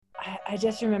I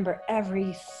just remember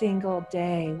every single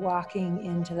day walking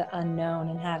into the unknown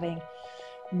and having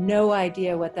no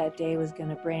idea what that day was going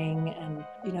to bring, and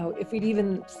if we'd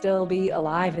even still be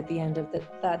alive at the end of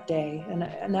that day. And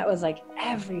that was like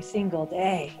every single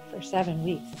day for 7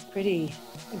 weeks. It's pretty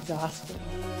exhausting.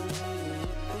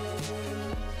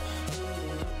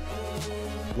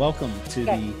 Welcome to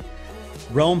the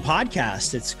Rome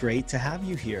podcast. It's great to have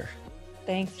you here.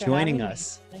 Thanks for joining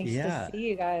us. Nice to see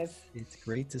you guys. It's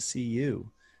great to see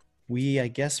you.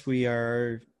 We've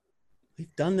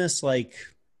done this like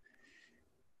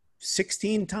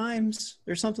 16 times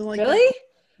or something like that. Really?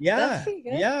 Yeah.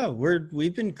 Yeah.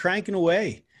 We've been cranking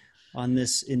away on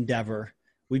this endeavor.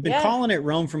 We've been calling it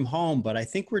Rome from Home, but I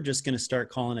think we're just going to start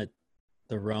calling it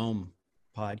the Rome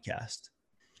podcast.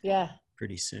 Yeah.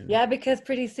 Pretty soon. Yeah, because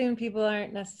pretty soon people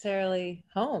aren't necessarily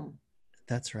home.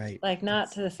 That's right. Like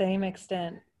not to the same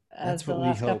extent as the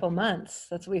last couple months.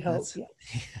 That's what we hope.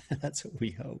 That's what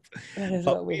we hope. That is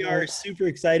what we are super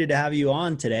excited to have you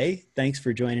on today. Thanks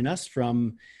for joining us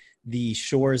from the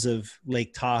shores of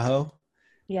Lake Tahoe.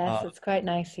 Yes, it's quite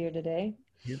nice here today.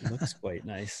 It looks quite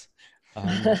nice.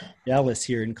 Jealous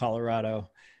here in Colorado.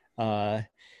 But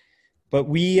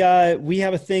we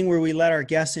have a thing where we let our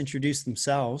guests introduce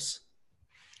themselves.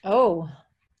 Oh,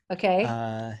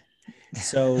 okay.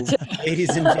 So,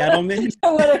 ladies and gentlemen,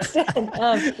 to what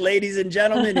extent? Ladies and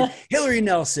gentlemen, Hillary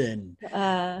Nelson,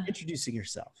 introducing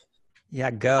herself. Yeah,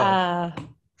 go.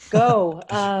 Go.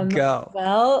 Go.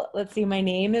 Well, let's see. My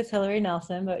name is Hillary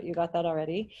Nelson, but you got that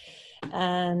already.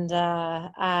 And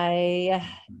I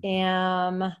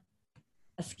am a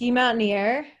ski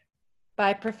mountaineer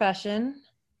by profession.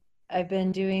 I've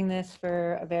been doing this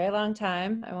for a very long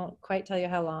time. I won't quite tell you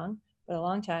how long, but a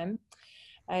long time.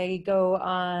 I go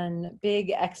on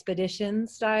big expedition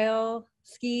style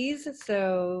skis.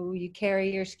 So you carry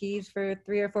your skis for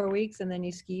 3 or 4 weeks and then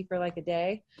you ski for like a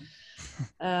day.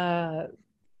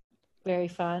 Very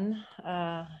fun.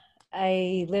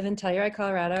 I live in Telluride,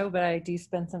 Colorado, but I do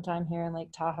spend some time here in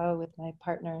Lake Tahoe with my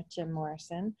partner, Jim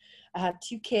Morrison. I have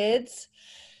 2 kids.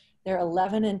 They're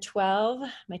 11 and 12.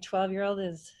 My 12-year-old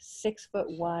is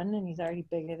 6'1", and he's already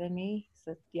bigger than me.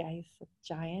 So yeah, he's a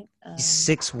giant. He's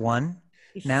 6'1"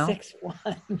 now?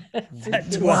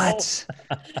 6'1". What?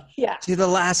 Yeah. See, the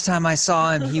last time I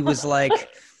saw him, he was like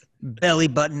belly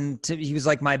button. He was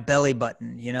like my belly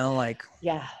button, like.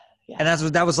 Yeah. And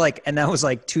that was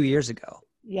like 2 years ago.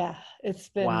 Yeah, it's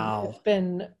been Wow. It's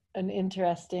been an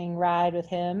interesting ride with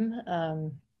him.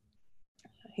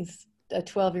 He's a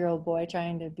 12-year-old boy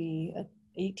trying to be an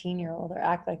 18-year-old or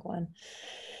act like one.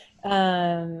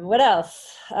 What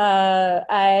else?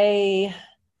 I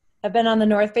have been on the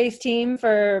North Face team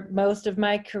for most of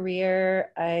my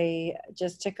career. I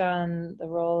just took on the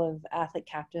role of athlete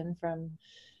captain from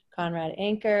Conrad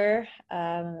Anchor.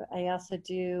 I also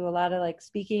do a lot of like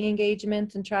speaking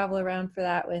engagements and travel around for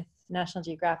that with National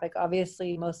Geographic.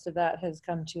 Obviously, most of that has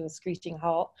come to a screeching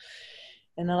halt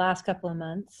in the last couple of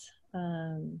months.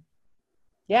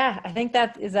 I think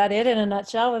is that it in a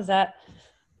nutshell? Was that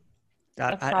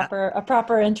a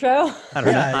proper intro? I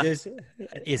don't know.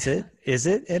 Is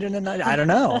it in a nutshell? I don't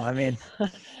know. I mean,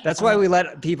 that's why we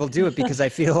let people do it, because I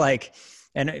feel like,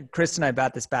 and Chris and I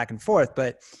bat this back and forth,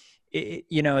 but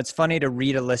it's funny to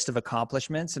read a list of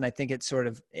accomplishments. And I think it's sort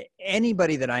of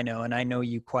anybody that I know, and I know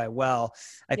you quite well,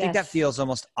 I think that feels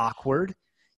almost awkward,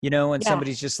 when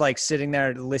somebody's just like sitting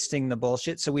there listing the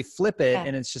bullshit. So we flip it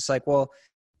and it's just like, well,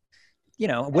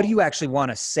 what do you actually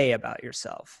want to say about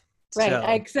yourself? Right. So,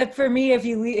 except for me, if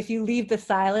you leave the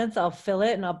silence, I'll fill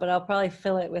it, but I'll probably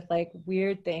fill it with like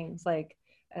weird things. Like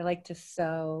I like to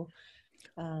sew.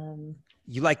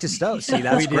 You like to sew. See,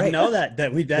 that's we great. Didn't know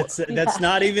that's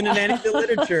not even in any of the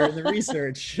literature in the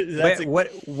research.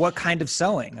 What kind of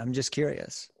sewing? I'm just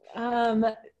curious.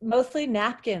 Mostly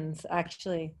napkins,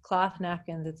 actually, cloth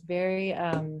napkins. It's very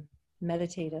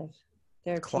meditative,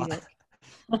 therapeutic.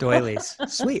 Doilies.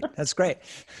 Sweet. That's great.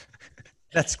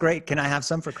 That's great. Can I have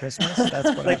some for Christmas? That's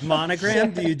what like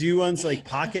monogram. Do you do ones like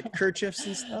pocket kerchiefs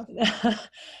and stuff?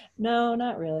 No,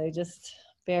 not really. Just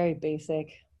very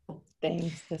basic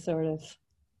things to sort of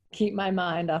keep my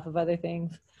mind off of other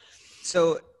things.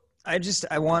 So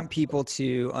I want people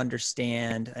to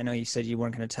understand. I know you said you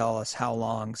weren't going to tell us how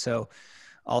long, so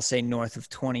I'll say north of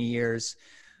 20 years.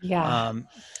 Yeah.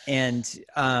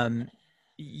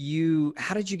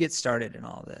 How did you get started in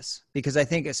all this? Because I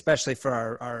think especially for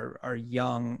our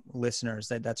young listeners,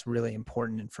 that's really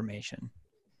important information.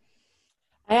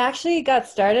 I actually got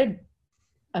started,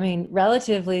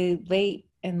 relatively late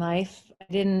in life. I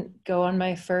didn't go on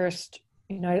my first,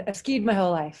 I skied my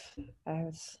whole life.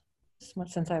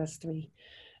 Since I was 3.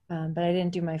 but I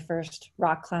didn't do my first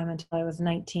rock climb until I was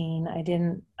 19. I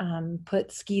didn't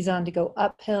put skis on to go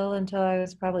uphill until I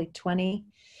was probably 20.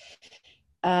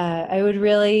 I would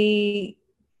really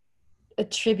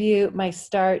attribute my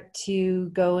start to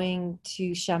going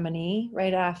to Chamonix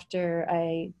right after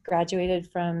I graduated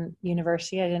from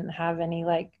university. I didn't have any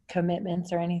like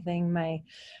commitments or anything. My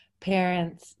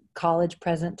parents' college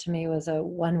present to me was a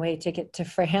one-way ticket to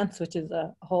France, which is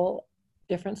a whole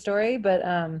different story. But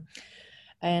I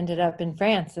ended up in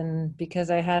France, and because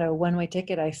I had a one-way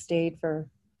ticket, I stayed for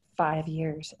 5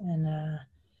 years and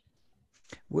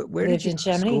Where did you go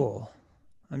to school?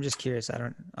 I'm just curious.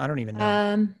 I don't even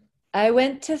know. I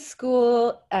went to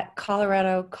school at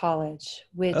Colorado College,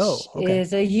 which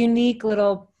is a unique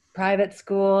little private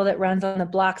school that runs on the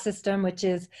block system, which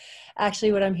is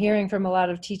actually what I'm hearing from a lot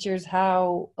of teachers,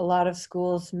 how a lot of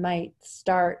schools might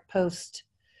start post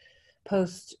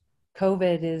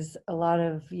COVID is a lot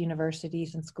of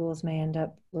universities and schools may end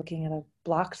up looking at a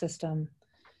block system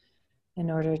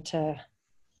in order to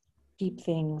keep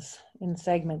things in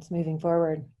segments moving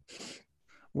forward.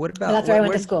 What about, that's where I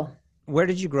went to school. Where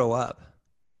did you grow up?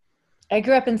 I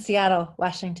grew up in Seattle,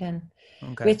 Washington,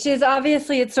 which is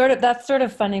obviously, that's sort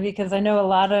of funny because I know a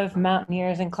lot of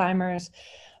mountaineers and climbers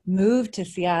moved to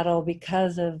Seattle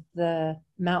because of the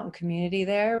mountain community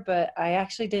there. But I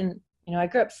actually didn't, I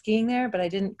grew up skiing there, but I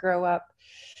didn't grow up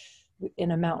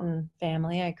in a mountain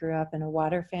family. I grew up in a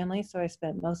water family. So I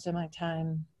spent most of my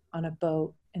time on a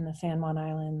boat in the San Juan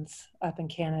Islands, up in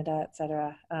Canada, et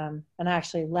cetera. And I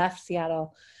actually left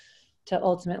Seattle to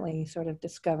ultimately sort of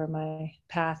discover my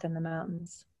path in the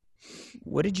mountains.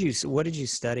 What did you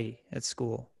study at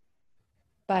school?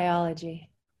 Biology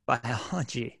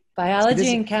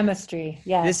and chemistry.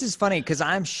 Yeah. This is funny because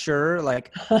I'm sure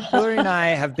like Hillary and I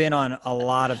have been on a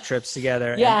lot of trips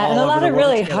together. Yeah. And a lot of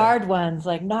really hard ones,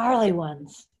 like gnarly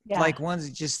ones. Yeah. Like ones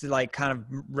that just like kind of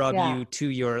rub you to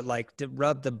your, like to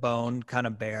rub the bone kind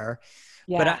of bare.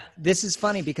 Yeah. But this is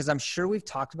funny because I'm sure we've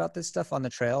talked about this stuff on the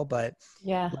trail, but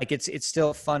like it's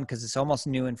still fun because it's almost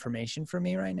new information for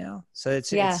me right now. So I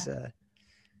think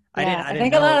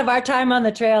a lot of our time on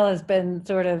the trail has been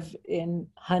sort of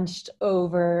hunched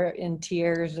over in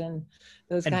tears and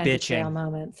those kinds of trail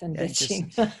moments and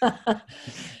bitching.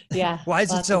 Yeah. Why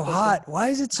is it so hot? Why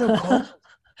is it so cold?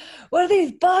 What are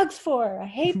these bugs for? I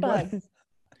hate bugs.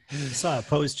 I saw a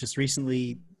post just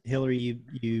recently, Hillary,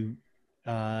 you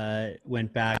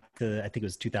went back to, I think it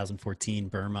was 2014,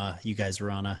 Burma. You guys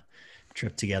were on a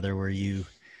trip together where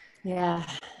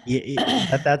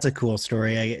that's a cool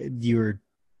story. You were,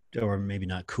 or maybe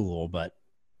not cool, but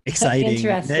exciting.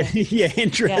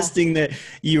 Interesting that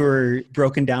you were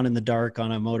broken down in the dark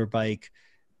on a motorbike,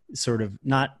 sort of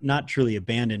not truly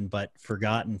abandoned, but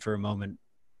forgotten for a moment.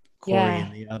 Corey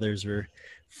and the others were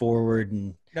forward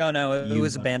and no, it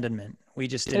was abandonment. We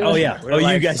just didn't. Oh yeah.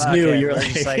 You guys knew. You're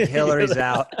just like Hillary's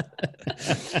out.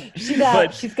 She's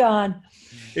out. She's gone.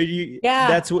 I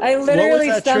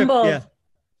literally stumbled. Yeah.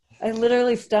 I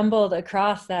literally stumbled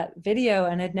across that video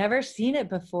and had never seen it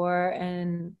before.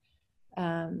 And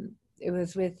it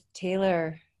was with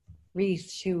Taylor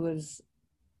Reese, who was,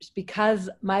 because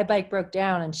my bike broke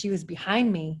down and she was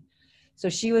behind me. So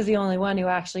she was the only one who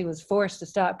actually was forced to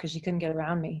stop because she couldn't get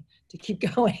around me to keep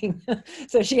going.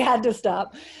 So she had to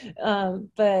stop.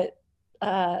 But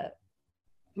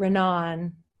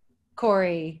Renan,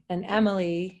 Corey, and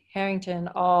Emily Harrington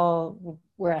all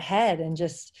were ahead and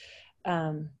just,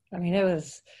 it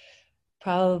was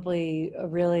probably a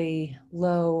really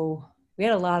low, we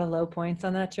had a lot of low points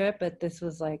on that trip, but this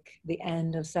was like the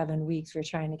end of 7 weeks. We were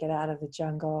trying to get out of the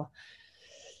jungle.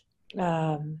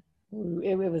 It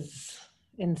was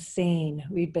insane.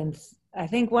 We'd been, I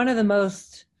think, one of the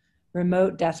most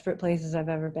remote, desperate places I've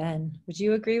ever been. Would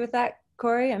you agree with that,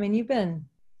 Corey? I mean, you've been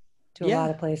to a lot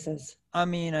of places. I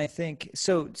mean, I think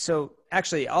so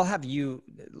actually I'll have you,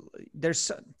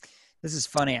 this is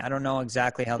funny. I don't know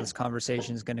exactly how this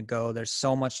conversation is going to go. There's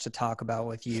so much to talk about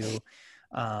with you.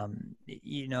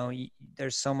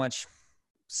 There's so much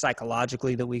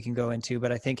psychologically that we can go into,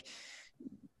 but I think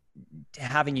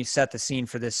having you set the scene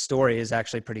for this story is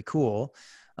actually pretty cool.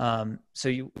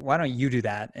 Why don't you do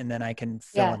that? And then I can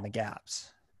fill in the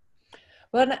gaps.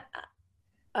 Well,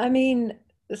 I mean,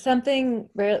 something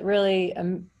really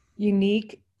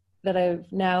unique that I've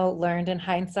now learned in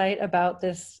hindsight about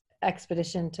this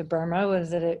expedition to Burma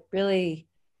was that it really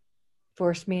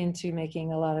forced me into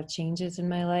making a lot of changes in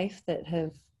my life that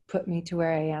have put me to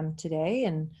where I am today.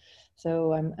 And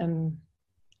so I'm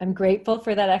grateful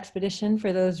for that expedition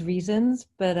for those reasons,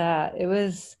 but it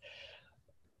was,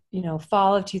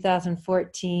 fall of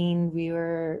 2014. We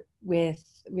were with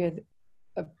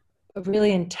a a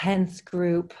really intense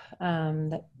group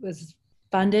that was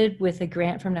funded with a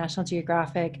grant from National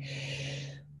Geographic.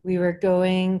 We were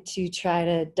going to try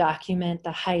to document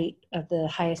the height of the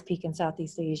highest peak in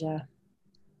Southeast Asia,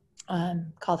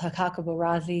 called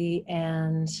Hakaka-Barazi.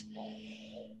 And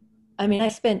I mean, I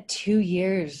spent 2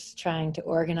 years trying to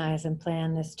organize and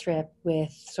plan this trip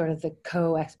with sort of the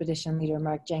co-expedition leader,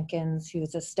 Mark Jenkins, who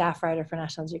was a staff writer for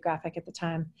National Geographic at the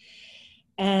time.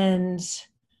 And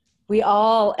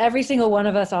every single one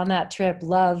of us on that trip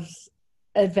loves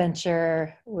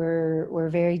adventure. We're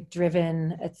very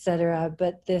driven, etc.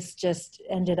 But this just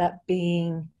ended up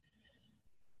being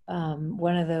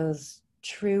one of those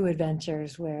true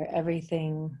adventures where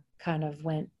everything kind of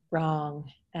went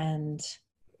wrong, and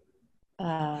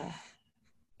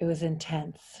it was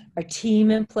intense. Our team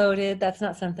imploded. That's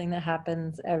not something that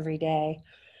happens every day.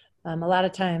 A lot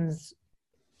of times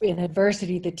in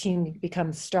adversity, the team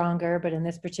becomes stronger, but in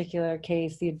this particular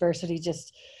case, the adversity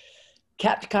just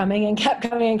kept coming and kept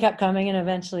coming and kept coming, and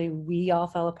eventually we all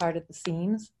fell apart at the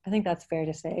seams. I think that's fair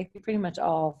to say. We pretty much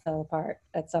all fell apart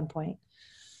at some point.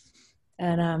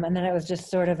 And then it was just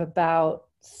sort of about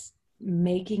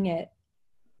making it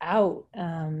out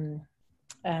and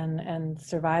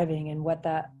surviving and what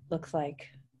that looks like.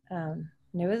 And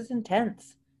it was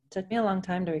intense. It took me a long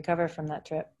time to recover from that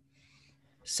trip.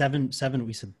 We said 7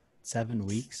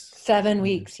 weeks. 7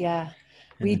 weeks, yeah.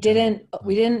 We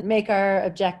didn't make our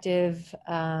objective.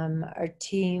 Our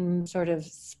team sort of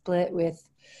split with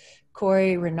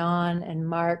Corey, Renan, and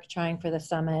Mark trying for the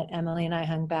summit. Emily and I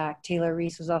hung back. Taylor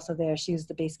Reese was also there. She was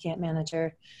the base camp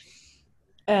manager.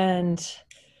 And,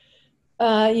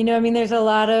 there's a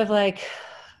lot of like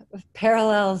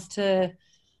parallels to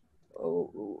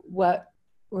what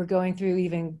we're going through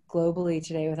even globally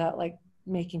today without like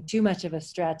making too much of a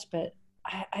stretch. But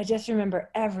I just remember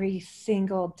every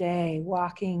single day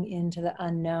walking into the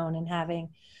unknown and having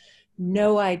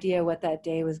no idea what that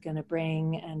day was going to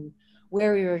bring and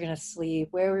where we were going to sleep,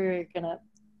 where we were going to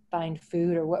find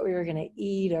food, or what we were going to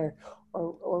eat, or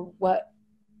what,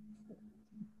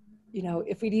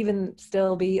 if we'd even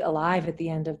still be alive at the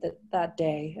end of that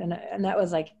day. And that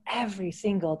was like every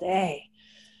single day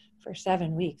for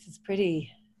 7 weeks. It's pretty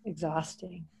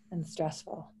exhausting and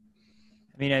stressful.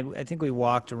 I mean, I think we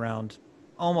walked around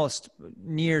almost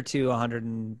near to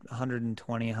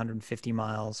 120, 150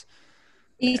 miles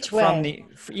each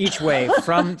way.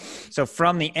 From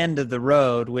the end of the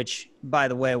road, which by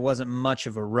the way wasn't much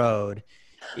of a road.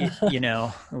 It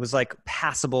was like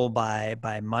passable by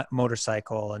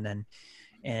motorcycle, and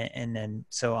then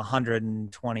so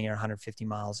 120 or 150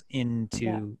 miles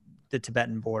into the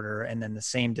Tibetan border, and then the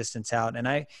same distance out. And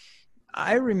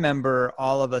I remember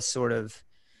all of us sort of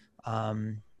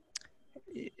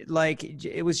like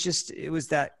it was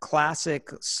that classic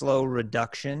slow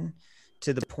reduction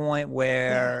to the point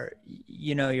where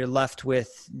you're left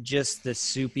with just the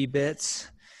soupy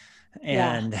bits,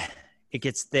 and it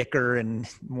gets thicker and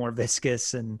more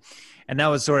viscous, and that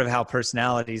was sort of how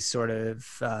personalities sort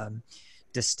of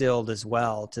distilled as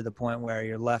well, to the point where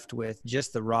you're left with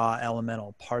just the raw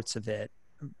elemental parts of it,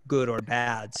 good or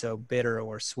bad, so bitter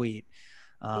or sweet.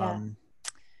 But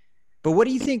what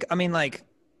do you think? I mean, like,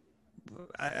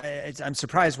 I'm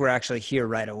surprised we're actually here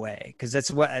right away, because that's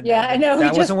what. I know.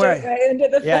 That wasn't where. Right into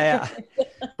the yeah.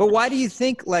 But why do you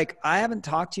think? Like, I haven't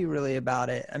talked to you really about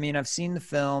it. I mean, I've seen the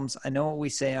films. I know what we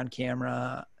say on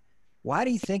camera. Why do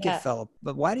you think it fell?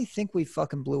 But why do you think we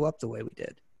fucking blew up the way we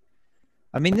did?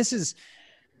 I mean,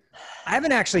 I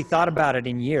haven't actually thought about it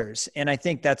in years, and I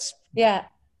think that's. Yeah.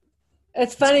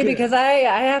 It's funny because I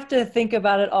have to think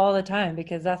about it all the time,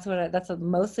 because that's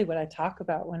mostly what I talk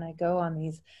about when I go on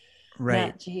these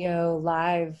Nat Geo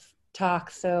live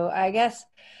talks. So I guess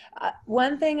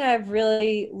one thing I've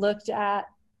really looked at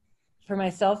for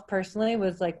myself personally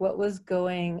was like what was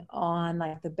going on,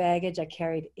 like the baggage I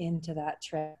carried into that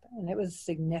trip, and it was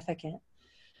significant.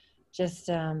 Just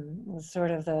was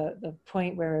sort of the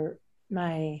point where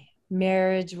my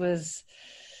marriage was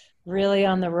really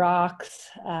on the rocks.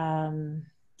 I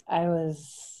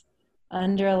was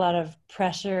under a lot of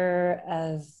pressure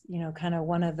as, kind of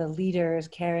one of the leaders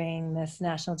carrying this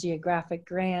National Geographic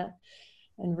grant,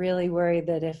 and really worried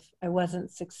that if I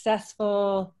wasn't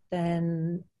successful,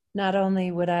 then not only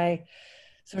would I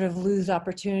sort of lose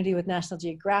opportunity with National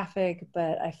Geographic,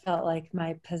 but I felt like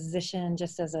my position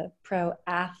just as a pro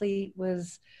athlete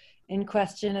was in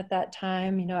question at that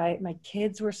time. My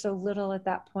kids were so little at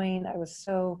that point. I was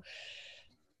so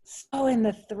in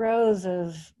the throes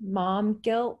of mom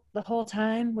guilt the whole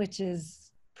time, which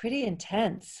is pretty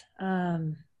intense.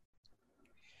 What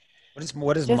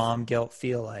does mom guilt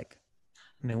feel like?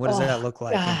 I mean, what does that look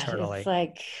like internally? It's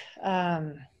like,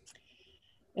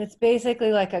 It's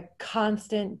basically like a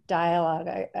constant dialogue.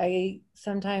 I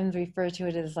sometimes refer to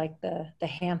it as like the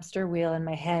hamster wheel in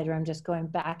my head, where I'm just going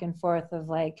back and forth of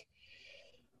like,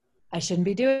 I shouldn't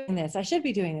be doing this. I should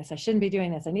be doing this. I shouldn't be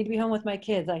doing this. I need to be home with my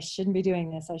kids. I shouldn't be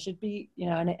doing this. I should be,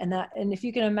 and if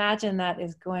you can imagine, that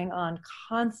is going on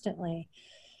constantly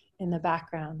in the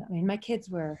background. I mean, my kids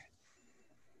were,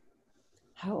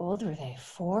 how old were they?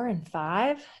 4 and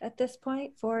 5 at this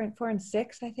point, 4 and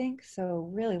 6, I think. So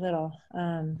really little,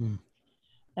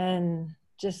 and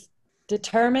just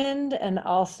determined, and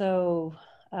also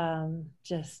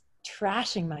just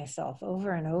trashing myself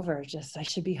over and over. Just, I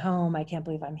should be home. I can't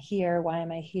believe I'm here. Why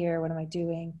am I here? What am I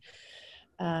doing?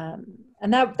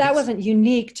 And that wasn't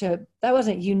unique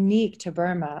to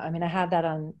Burma. I mean, I had that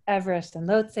on Everest and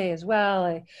Lhotse as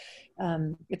well.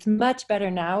 It's much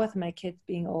better now with my kids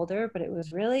being older, but it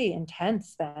was really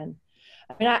intense then.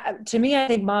 I mean, to me, I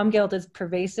think mom guilt is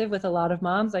pervasive with a lot of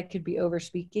moms. I could be over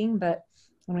speaking, but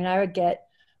I mean, I would get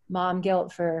mom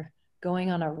guilt for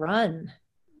going on a run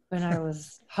when I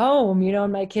was home,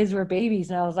 and my kids were babies,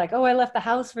 and I was like, oh, I left the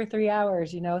house for 3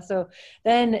 hours, so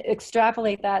then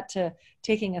extrapolate that to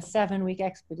taking a 7-week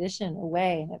expedition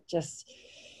away, and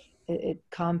it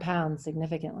compounds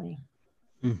significantly.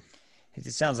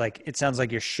 It sounds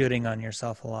like you're shooting on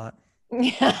yourself a lot.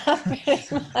 Yeah,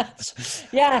 pretty much.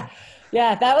 Yeah.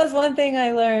 That was one thing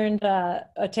I learned. A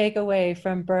takeaway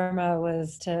from Burma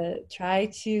was to try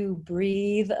to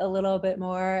breathe a little bit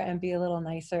more and be a little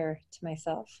nicer to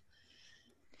myself.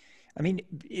 I mean,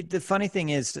 the funny thing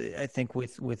is, I think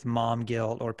with mom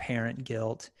guilt or parent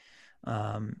guilt,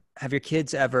 have your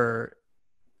kids ever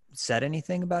said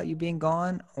anything about you being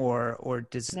gone, or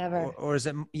does never, or is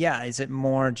it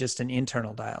more just an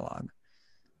internal dialogue?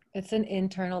 It's an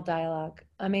internal dialogue.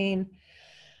 I mean,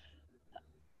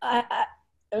 I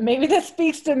maybe this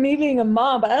speaks to me being a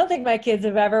mom, but I don't think my kids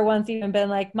have ever once even been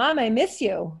like, Mom, I miss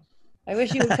you. I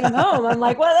wish you would come home. I'm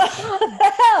like, what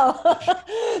the hell?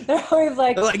 They're always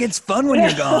like, it's fun when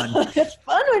you're gone. It's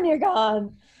fun when you're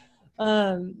gone.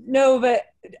 No, but,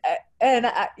 and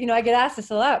I get asked this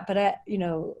a lot, but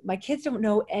my kids don't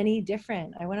know any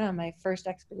different. I went on my first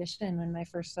expedition when my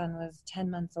first son was 10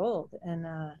 months old. And,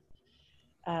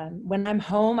 when I'm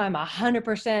home, I'm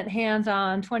 100%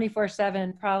 hands-on,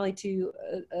 24/7, probably to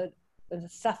a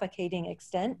suffocating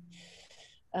extent.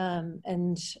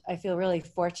 And I feel really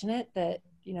fortunate that,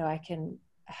 I can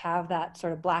have that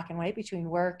sort of black and white between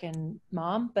work and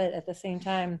mom. But at the same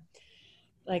time,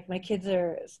 like, my kids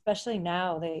are, especially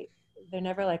now, they're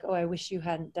never like, oh, I wish you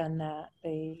hadn't done that.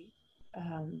 They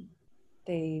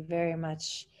very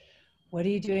much, what are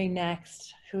you doing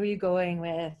next? Who are you going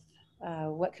with?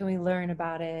 What can we learn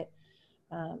about it?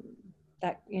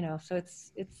 So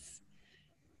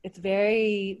it's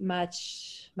very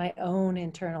much my own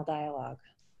internal dialogue.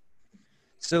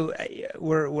 So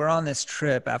we're on this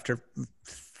trip after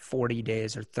 40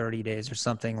 days or 30 days or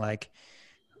something, like,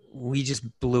 we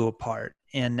just blew apart.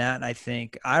 And that, I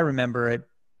think, I remember it.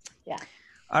 Yeah.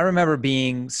 I remember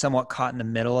being somewhat caught in the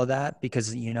middle of that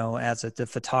because, as the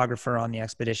photographer on the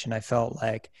expedition, I felt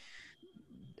like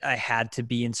I had to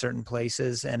be in certain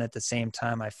places. And at the same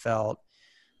time, I felt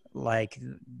like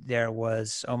there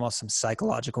was almost some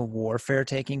psychological warfare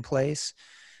taking place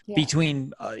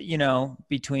between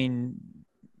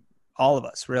all of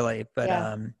us, really. But,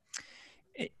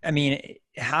 I mean,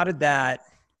 how did that,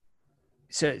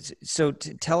 so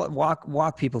to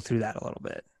walk people through that a little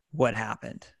bit, what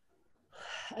happened?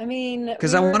 I mean,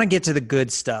 because I want to get to the good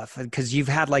stuff, because you've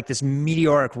had like this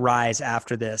meteoric rise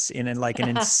after this in like an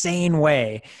insane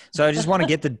way. So I just want to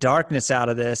get the darkness out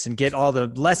of this and get all the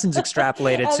lessons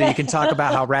extrapolated so you can talk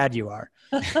about how rad you are.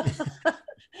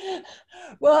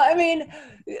 Well, I mean,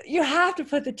 you have to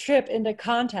put the trip into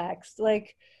context.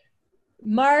 Like,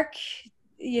 Mark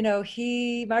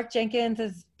Jenkins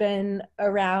has been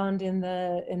around in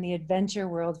the adventure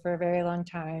world for a very long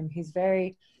time. He's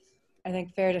very, I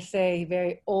think, fair to say,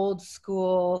 very old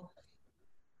school,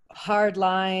 hard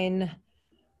line,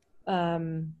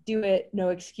 do it, no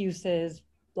excuses,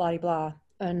 blah, blah.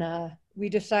 And we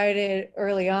decided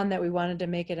early on that we wanted to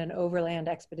make it an overland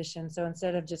expedition. So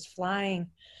instead of just flying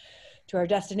to our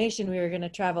destination, we were going to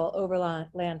travel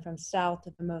overland from south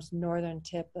to the most northern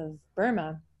tip of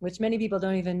Burma, which many people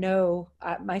don't even know,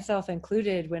 myself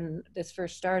included, when this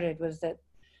first started, was that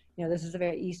this is the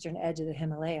very eastern edge of the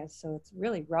Himalayas, so it's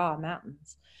really raw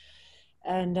mountains.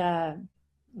 And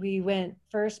we went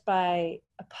first by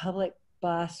a public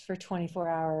bus for 24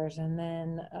 hours, and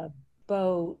then a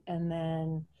boat, and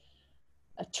then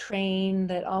a train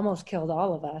that almost killed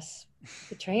all of us.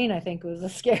 The train, I think, was the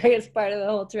scariest part of the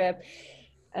whole trip.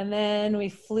 And then we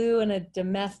flew in a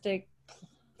domestic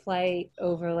flight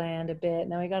overland a bit,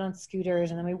 and then we got on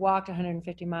scooters, and then we walked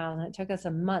 150 miles, and it took us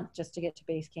a month just to get to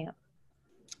base camp.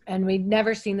 And we'd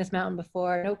never seen this mountain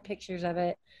before, no pictures of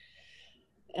it.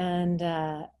 And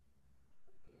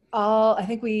I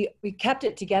think we kept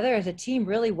it together as a team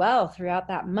really well throughout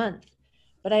that month.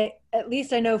 But at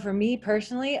least I know for me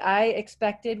personally, I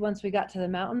expected once we got to the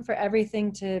mountain for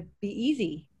everything to be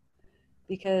easy,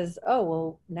 because, oh,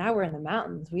 well, now we're in the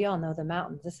mountains. We all know the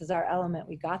mountains. This is our element.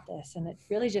 We got this. And it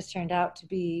really just turned out to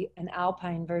be an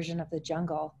alpine version of the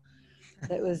jungle.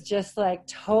 That was just like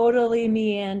totally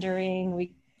meandering.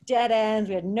 We dead ends.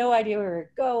 We had no idea where we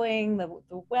were going. The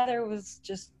weather was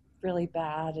just really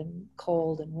bad and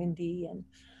cold and windy, and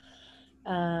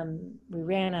we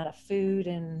ran out of food,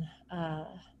 and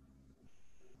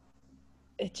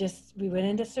we went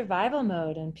into survival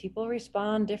mode, and people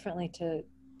respond differently to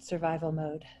survival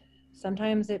mode.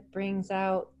 Sometimes it brings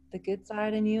out the good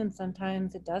side in you, and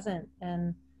sometimes it doesn't.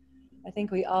 And I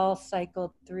think we all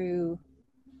cycled through,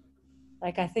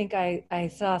 like, I think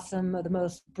I saw some of the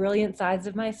most brilliant sides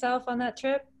of myself on that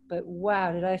trip, but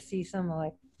wow, did I see some of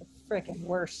like the freaking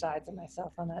worst sides of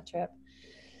myself on that trip.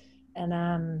 And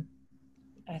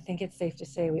I think it's safe to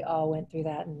say we all went through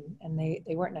that, and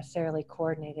they weren't necessarily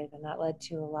coordinated, and that led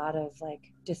to a lot of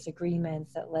like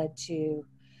disagreements, that led to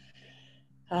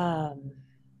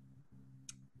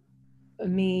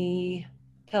me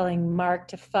telling Mark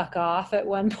to fuck off at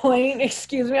one point.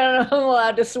 Excuse me, I don't know if I'm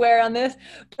allowed to swear on this,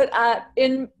 but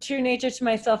in true nature to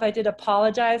myself, I did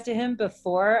apologize to him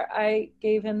before I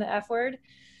gave him the F word.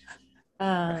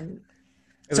 I'm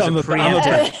about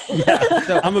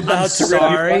to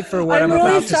sorry for what I'm really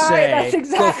about to say.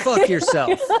 Exactly, go fuck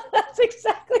yourself. That's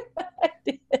exactly what I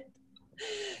did.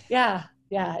 Yeah,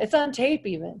 it's on tape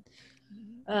even.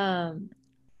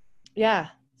 Yeah.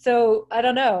 So I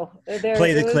don't know.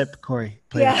 Play the clip, Corey.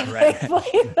 Play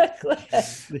the clip.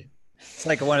 It's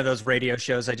like one of those radio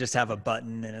shows. I just have a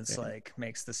button and it's like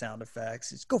makes the sound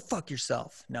effects. It's go fuck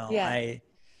yourself. No, I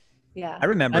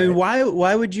remember. I mean,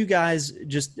 why would you guys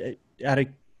just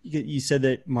you said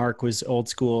that Mark was old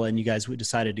school and you guys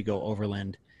decided to go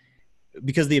overland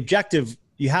because the objective,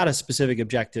 you had a specific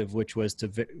objective, which was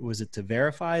to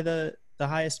verify the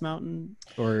highest mountain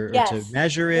or to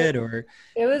measure it, or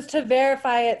it was to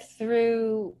verify it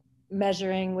through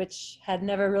measuring, which had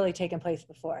never really taken place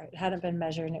before. It hadn't been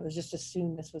measured, and it was just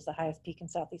assumed this was the highest peak in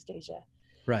Southeast Asia.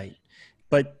 Right.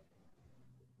 But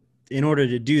in order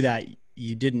to do that,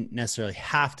 you didn't necessarily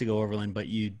have to go overland, but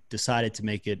you decided to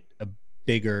make it a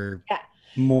bigger,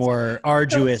 more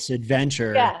arduous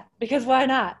adventure. Yeah, because why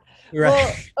not? Right.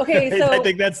 Well, okay, so I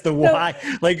think that's the why.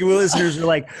 Like listeners are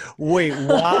like, wait,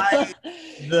 why?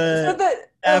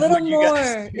 A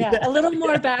little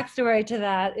more backstory to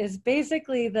that is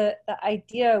basically the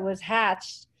idea was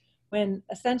hatched when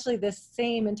essentially this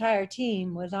same entire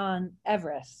team was on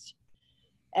Everest.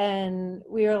 And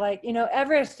we were like,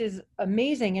 Everest is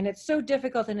amazing, and it's so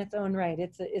difficult in its own right.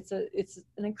 It's an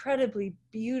incredibly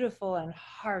beautiful and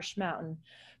harsh mountain,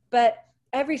 but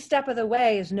every step of the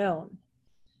way is known.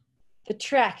 The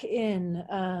trek in,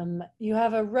 you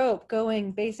have a rope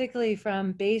going basically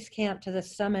from base camp to the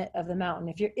summit of the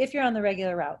mountain, if you're on the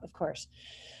regular route, of course.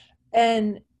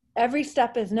 And every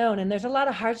step is known, and there's a lot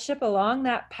of hardship along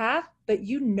that path, but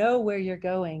you know where you're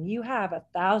going. You have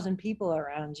 1,000 people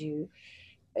around you.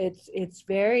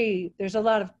 There's a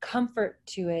lot of comfort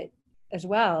to it as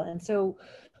well. And so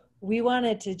we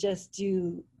wanted to just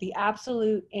do the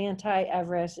absolute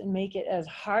anti-Everest and make it as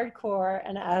hardcore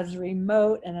and as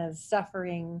remote and as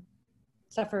sufferfest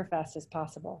as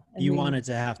possible. And you wanted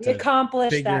to have to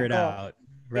accomplish figure it goal. out.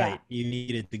 Right. Yeah. You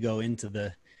needed to go into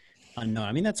the unknown.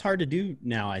 I mean, that's hard to do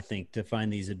now, I think, to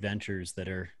find these adventures that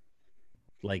are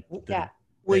like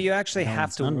well, you actually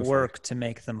have to work to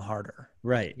make them harder.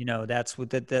 Right. That's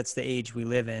the age we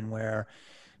live in, where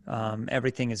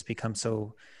everything has become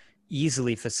so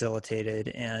easily facilitated,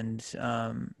 and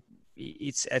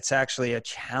it's actually a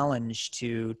challenge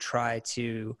to try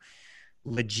to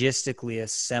logistically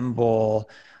assemble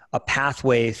a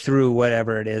pathway through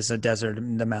whatever it is, a desert,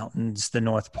 the mountains, the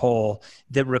North Pole,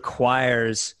 that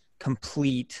requires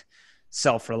complete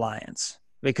self-reliance,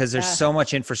 because there's so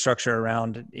much infrastructure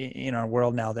around in our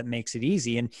world now that makes it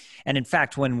easy. And in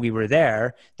fact, when we were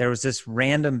there was this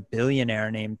random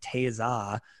billionaire named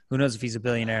Teza, who knows if he's a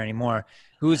billionaire anymore,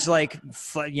 who's like,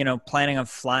 planning on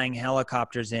flying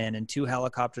helicopters in, and 2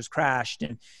 helicopters crashed,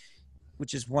 and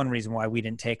which is one reason why we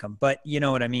didn't take them. But you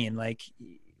know what I mean? Like,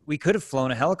 we could have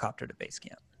flown a helicopter to base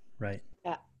camp. Right.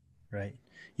 Yeah. Right.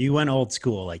 You went old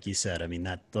school, like you said. I mean,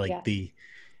 that the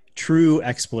true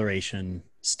exploration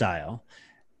style,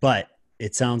 but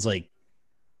it sounds like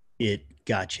it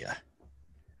got you.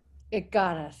 It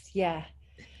got us. Yeah.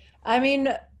 I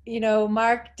mean,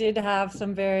 Mark did have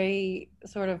some very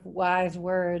sort of wise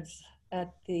words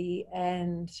at the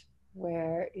end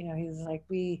where, he was like,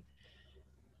 we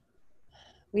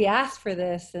asked for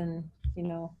this, and,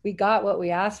 we got what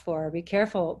we asked for. Be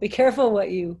careful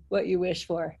what you wish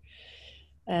for.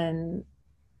 And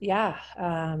yeah,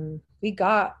 we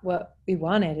got what we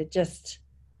wanted. It just,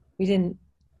 we didn't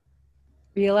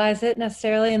realize it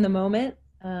necessarily in the moment.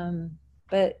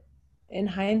 But in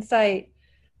hindsight,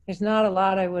 there's not a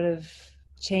lot I would have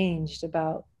changed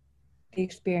about the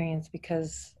experience,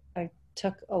 because I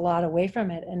took a lot away from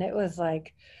it, and it was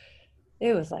like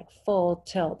full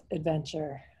tilt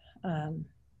adventure.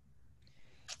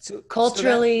 So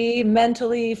culturally,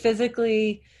 mentally,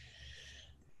 physically,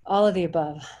 all of the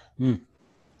above.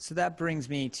 So that brings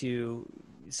me to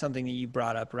something that you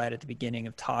brought up right at the beginning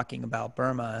of talking about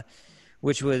Burma,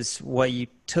 which was what you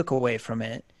took away from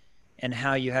it and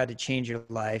how you had to change your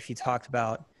life. You talked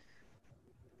about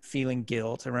feeling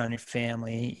guilt around your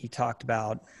family. You talked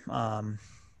about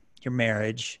your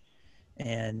marriage.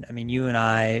 And I mean, you and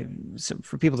I, so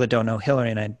for people that don't know,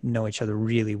 Hillary and I know each other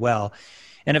really well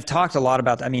and have talked a lot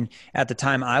about, I mean, at the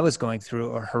time I was going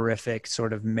through a horrific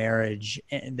sort of marriage,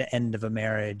 the end of a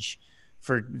marriage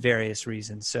for various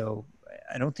reasons. So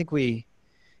I don't think we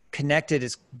connected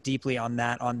as deeply on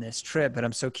that on this trip, but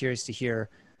I'm so curious to hear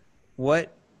what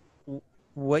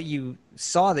you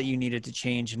saw that you needed to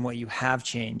change and what you have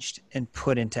changed and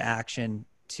put into action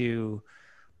to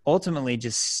ultimately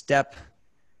just step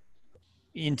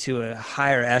into a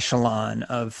higher echelon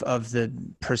of the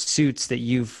pursuits that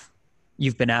you've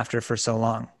been after for so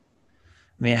long.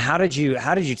 I mean, how did you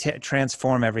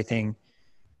transform everything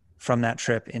from that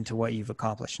trip into what you've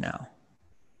accomplished now?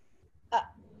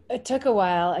 It took a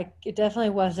while. It definitely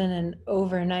wasn't an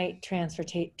overnight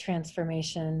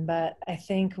transformation, but I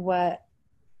think what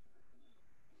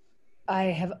I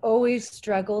have always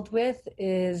struggled with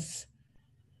is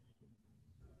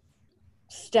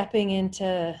stepping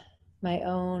into my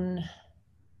own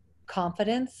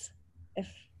confidence, if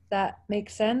that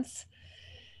makes sense.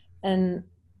 And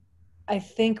I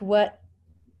think what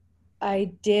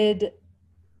I did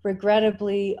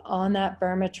regrettably on that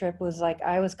Burma trip was like,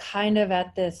 I was kind of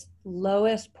at this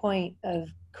lowest point of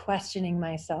questioning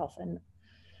myself and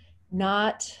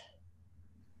not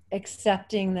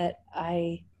accepting that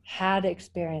I had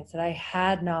experience, that I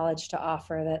had knowledge to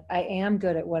offer, that I am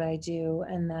good at what I do,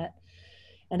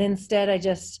 and instead I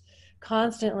just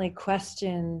constantly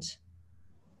questioned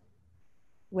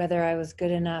whether I was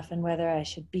good enough and whether I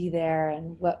should be there,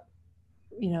 and what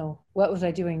was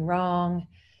I doing wrong.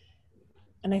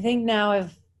 And I think now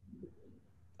I've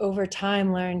over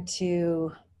time learned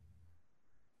to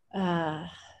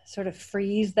sort of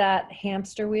freeze that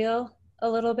hamster wheel a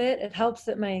little bit. It helps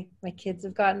that my kids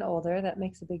have gotten older. That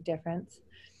makes a big difference.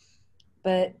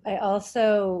 But I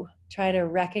also try to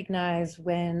recognize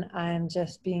when I'm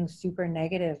just being super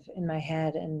negative in my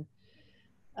head, and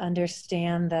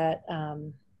understand that I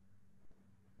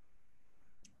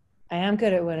am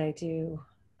good at what I do.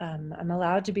 I'm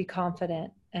allowed to be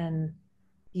confident and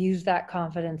use that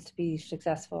confidence to be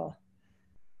successful.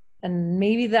 And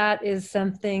maybe that is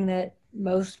something that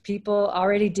most people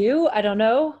already do. I don't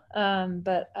know.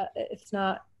 But it's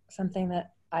not something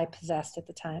that I possessed at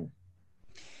the time.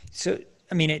 So,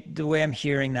 I mean, the way I'm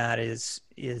hearing that is,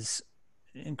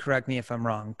 and correct me if I'm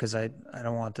wrong, because I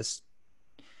don't want this.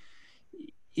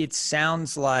 It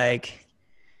sounds like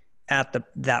at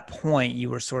that point you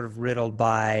were sort of riddled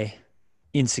by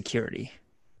insecurity.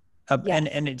 Yes.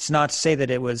 And it's not to say that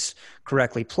it was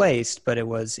correctly placed, but it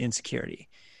was insecurity.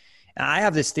 And I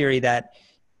have this theory that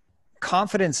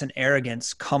confidence and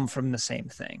arrogance come from the same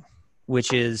thing,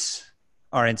 which is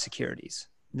our insecurities.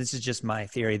 This is just my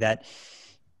theory, that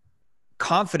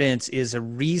confidence is a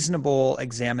reasonable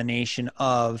examination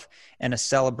of and a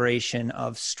celebration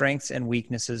of strengths and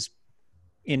weaknesses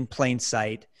in plain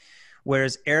sight,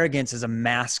 whereas arrogance is a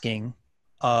masking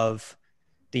of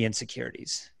the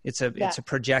insecurities. It's a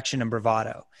projection and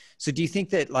bravado. So do you think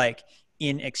that, like,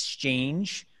 in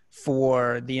exchange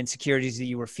for the insecurities that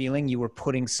you were feeling, you were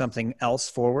putting something else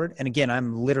forward? And again,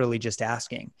 I'm literally just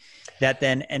asking, that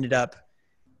then ended up,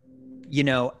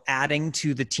 adding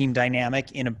to the team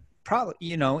dynamic in a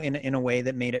way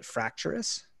that made it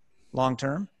fractious long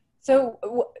term?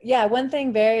 So yeah, one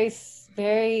thing very,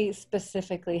 very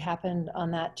specifically happened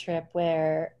on that trip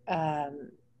where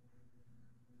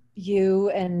you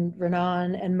and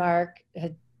Renan and Mark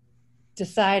had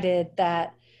decided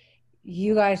that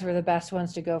you guys were the best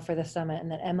ones to go for the summit,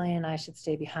 and that Emily and I should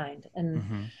stay behind.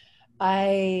 And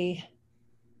I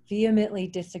vehemently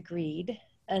disagreed.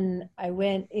 and I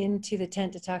went into the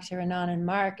tent to talk to Renan and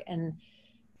Mark, and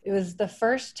it was the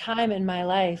first time in my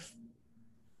life,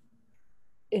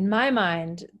 in my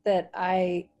mind, that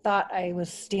I thought I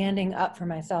was standing up for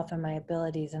myself and my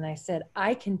abilities. And I said,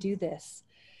 I can do this.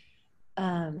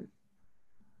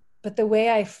 But the way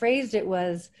I phrased it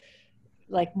was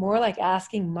like more like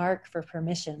asking Mark for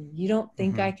permission. You don't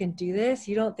think I can do this?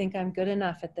 You don't think I'm good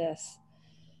enough at this?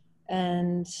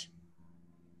 And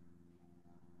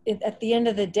at the end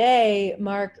of the day,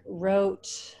 Mark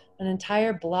wrote an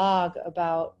entire blog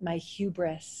about my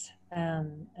hubris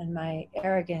and my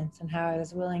arrogance and how I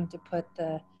was willing to put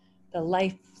the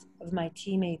life of my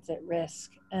teammates at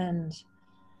risk. And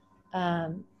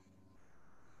I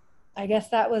guess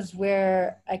that was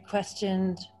where I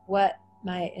questioned what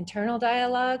my internal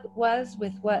dialogue was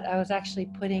with what I was actually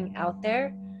putting out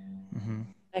there.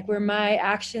 Like, were my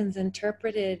actions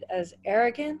interpreted as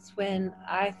arrogance when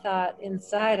I thought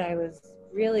inside I was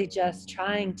really just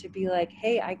trying to be like,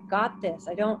 hey, I got this.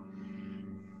 I don't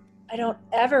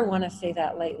ever want to say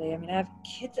that lightly. I mean, I have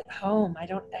kids at home. I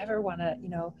don't ever want to,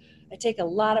 I take a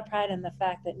lot of pride in the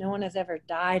fact that no one has ever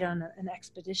died on an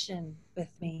expedition with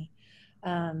me.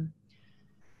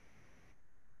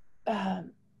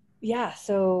 Yeah,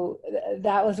 so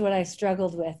that was what I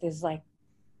struggled with, is like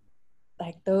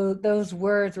those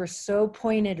words were so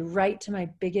pointed right to my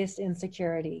biggest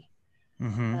insecurity.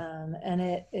 And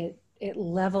it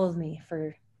leveled me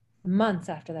for months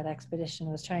after that expedition.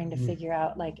 Was trying to figure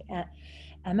out, like,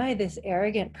 am I this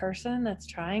arrogant person that's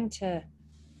trying to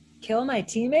kill my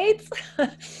teammates?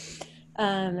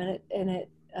 And it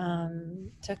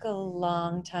took a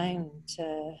long time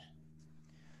to,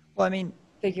 well, I mean,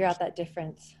 figure out that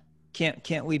difference.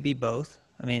 Can't we be both?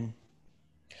 I mean,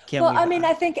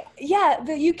 I think, yeah,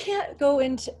 you can't go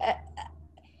into,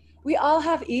 we all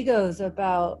have egos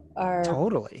about our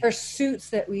pursuits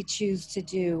that we choose to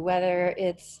do, whether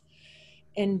it's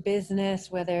in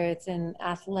business, whether it's in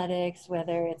athletics,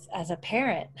 whether it's as a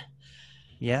parent.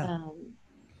 Yeah.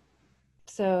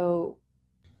 So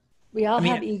we all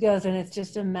have egos, and it's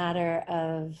just a matter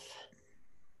of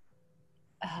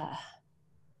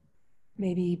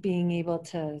maybe being able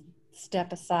to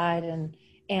step aside and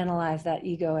analyze that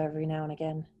ego every now and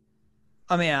again.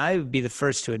 I mean, I would be the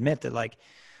first to admit that, like,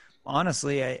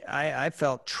 honestly, I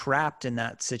felt trapped in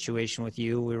that situation with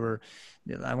you.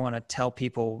 I want to tell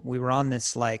people, we were on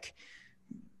this like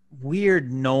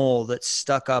weird knoll that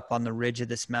stuck up on the ridge of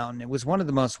this mountain. It was one of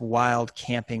the most wild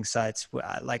camping sites.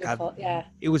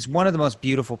 It was one of the most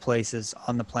beautiful places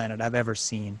on the planet I've ever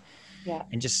seen. Yeah.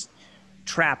 And just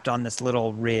trapped on this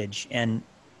little ridge. And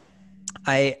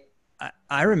I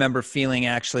remember feeling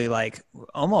actually like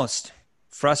almost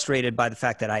frustrated by the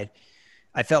fact that I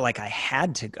felt like I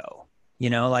had to go,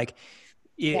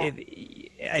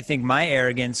 I think my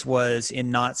arrogance was in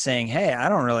not saying, hey, I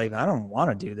don't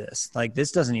want to do this. Like,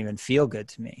 this doesn't even feel good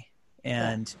to me.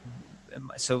 And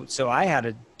so I had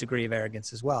a degree of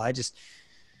arrogance as well.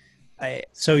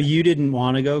 So you didn't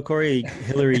want to go, Corey?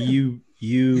 Hillary, you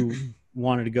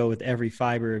wanted to go with every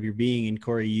fiber of your being, and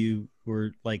Corey, you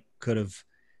were like, could have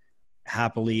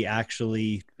happily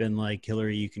actually been like,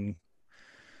 Hillary, you can.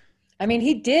 I mean,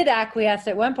 he did acquiesce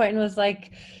at one point and was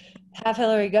like, have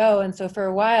Hillary go. And so for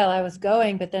a while I was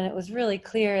going, but then it was really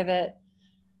clear that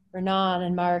Renan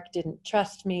and Mark didn't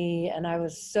trust me. And I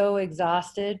was so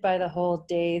exhausted by the whole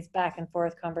day's back and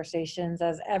forth conversations,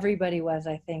 as everybody was.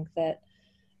 I think that,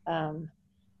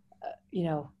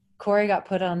 Corey got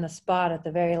put on the spot at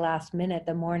the very last minute,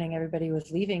 the morning everybody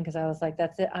was leaving, because I was like,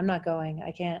 that's it. I'm not going.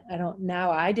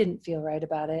 I didn't feel right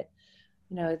about it.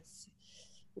 It's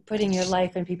putting your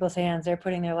life in people's hands. They're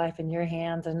putting their life in your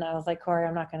hands. And I was like, Corey,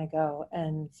 I'm not going to go.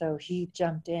 And so he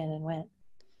jumped in and went.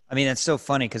 I mean, that's so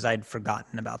funny, because I'd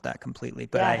forgotten about that completely.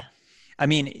 But I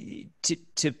mean,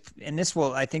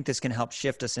 I think this can help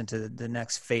shift us into the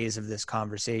next phase of this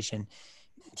conversation.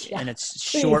 Yeah, and it's a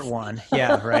short one.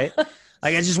 Yeah. Right.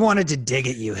 Like, I just wanted to dig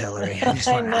at you, Hillary. I just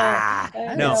went,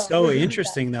 No, it's so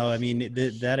interesting though. I mean,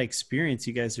 that experience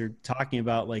you guys are talking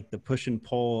about, like the push and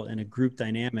pull in a group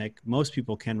dynamic, most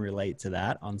people can relate to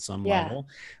that on some level,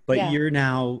 but you're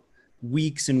now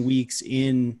weeks and weeks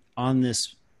in on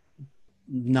this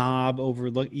knob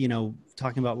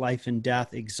talking about life and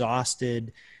death,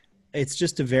 exhausted. It's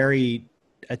just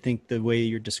I think the way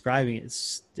you're describing it,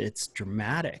 it's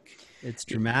dramatic. It's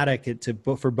dramatic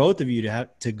for both of you to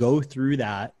have to go through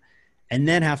that and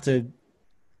then have to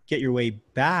get your way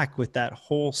back with that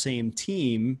whole same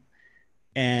team.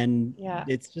 And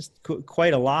it's just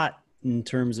quite a lot in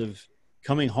terms of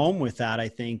coming home with that. I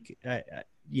think,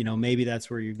 maybe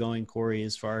that's where you're going, Corey,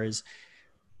 as far as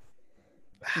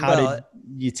how did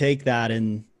you take that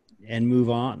and move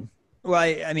on. Well,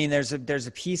 I mean, there's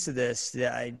a piece of this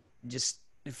that I just,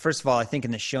 first of all, I think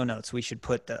in the show notes, we should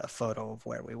put the photo of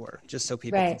where we were just so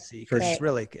people can see. Because it's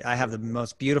really, I have the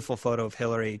most beautiful photo of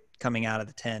Hillary coming out of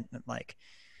the tent, like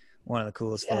one of the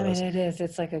coolest photos. I mean, it is.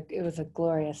 It's like it was a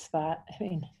glorious spot. I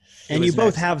mean, and you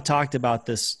both have talked about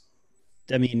this.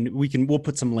 I mean, we'll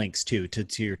put some links to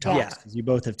your talks. Yeah. You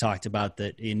both have talked about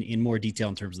that in more detail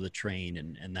in terms of the train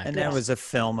and that. And there was a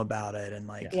film about it, and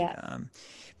like,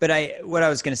 but what I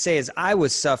was going to say is I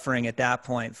was suffering at that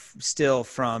point still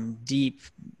from deep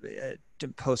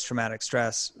post-traumatic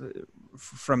stress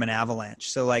from an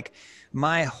avalanche. So like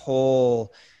my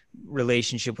whole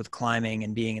relationship with climbing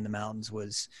and being in the mountains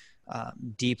was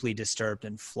deeply disturbed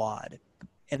and flawed.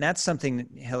 And that's something,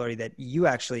 Hillary, that you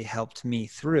actually helped me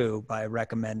through by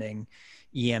recommending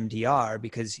EMDR,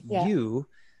 because you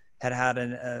had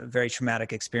a very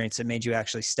traumatic experience that made you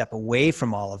actually step away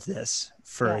from all of this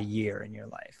for a year in your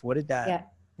life. What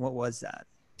was that?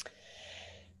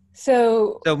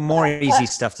 So more easy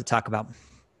stuff to talk about.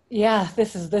 Yeah,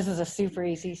 this is a super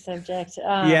easy subject.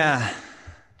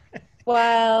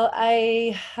 Well,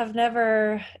 I have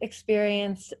never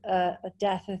experienced a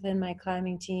death within my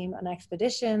climbing team on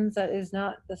expeditions. That is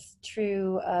not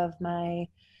true of my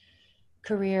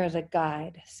career as a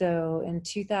guide. So in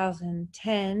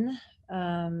 2010,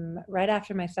 right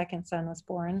after my second son was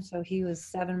born, so he was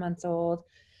 7 months old,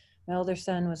 my older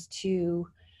son was 2,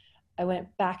 I went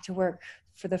back to work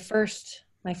for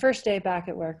my first day back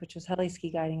at work, which was heli ski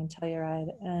guiding and Telluride.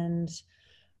 And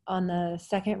on the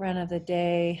second run of the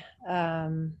day,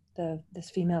 this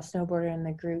female snowboarder in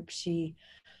the group, she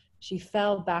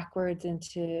fell backwards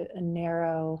into a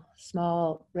narrow,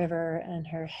 small river, and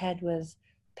her head was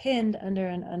pinned under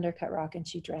an undercut rock, and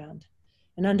she drowned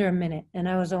in under a minute. And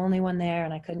I was the only one there,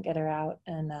 and I couldn't get her out.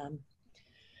 And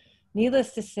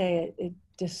needless to say, it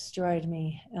destroyed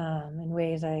me in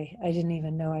ways I didn't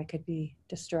even know I could be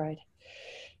destroyed.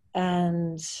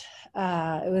 And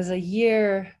it was a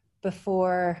year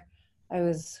before I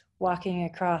was walking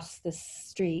across the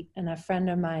street, and a friend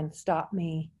of mine stopped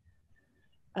me.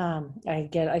 I'm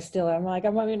like,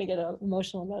 I'm not going to get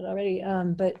emotional about it already.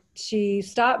 But she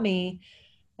stopped me,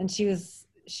 and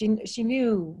she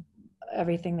knew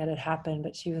everything that had happened,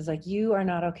 but she was like, "You are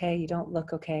not okay. You don't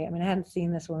look okay." I mean, I hadn't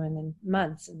seen this woman in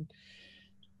months, and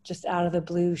just out of the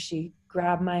blue, she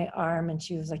grabbed my arm and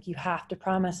she was like, "You have to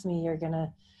promise me you're going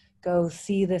to go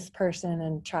see this person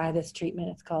and try this treatment.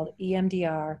 It's called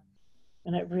EMDR.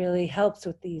 And it really helps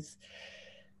with these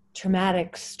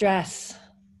traumatic stress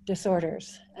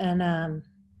disorders." And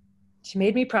she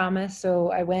made me promise. So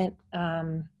I went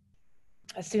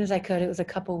as soon as I could. It was a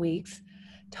couple weeks.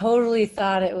 Totally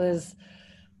thought it was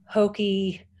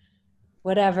hokey,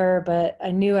 whatever, but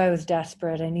I knew I was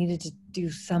desperate. I needed to do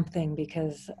something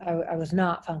because I was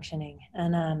not functioning.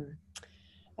 And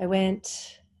I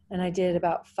went and I did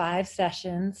about 5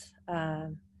 sessions.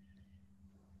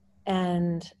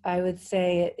 And I would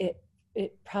say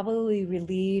it probably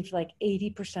relieved like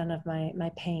 80% of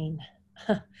my pain,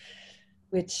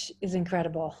 which is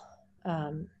incredible.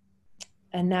 And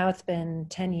now it's been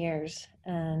 10 years,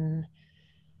 and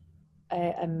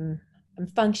I'm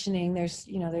functioning. There's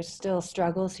still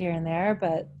struggles here and there,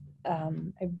 but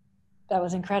that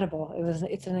was incredible.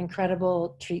 It's an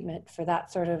incredible treatment for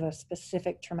that sort of a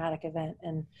specific traumatic event,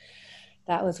 and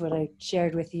that was what I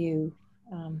shared with you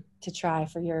to try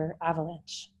for your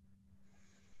avalanche.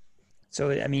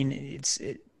 So I mean, it's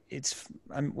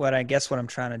what I'm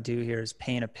trying to do here is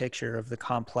paint a picture of the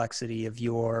complexity of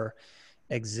your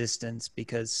existence,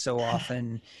 because so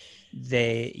often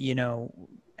they,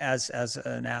 as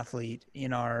an athlete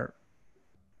in our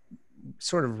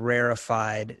sort of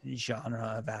rarefied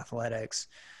genre of athletics,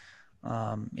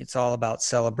 it's all about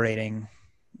celebrating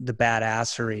the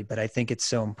badassery, but I think it's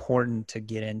so important to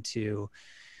get into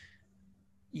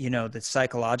the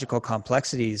psychological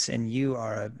complexities. And you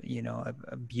are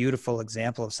a beautiful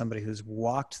example of somebody who's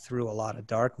walked through a lot of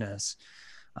darkness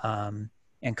and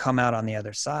come out on the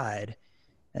other side.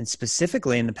 And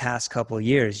specifically in the past couple of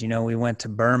years, we went to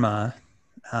Burma.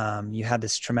 You had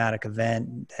this traumatic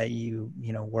event that you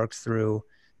worked through.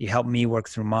 You helped me work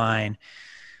through mine.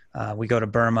 We go to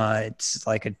Burma. It's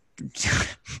like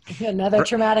another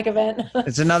traumatic event.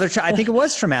 It's another. I think it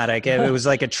was traumatic. It was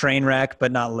like a train wreck,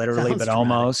 but not literally, but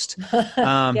almost.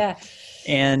 Yeah.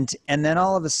 And then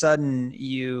all of a sudden,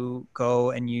 you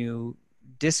go and you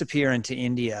disappear into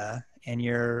India, and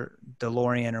your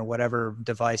DeLorean or whatever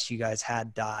device you guys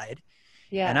had died.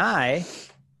 Yeah. And I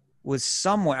was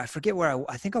somewhere. I forget where.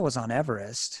 I think I was on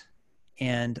Everest,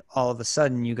 and all of a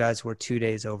sudden, you guys were 2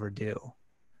 days overdue.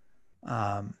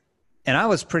 And I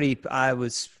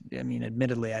mean,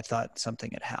 admittedly, I thought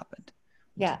something had happened.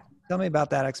 Yeah. Tell me about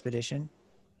that expedition.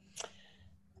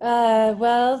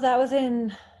 Well, that was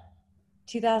in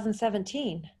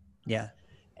 2017. Yeah.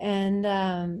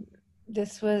 And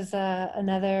this was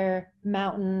another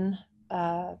mountain,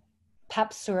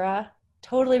 Papsura,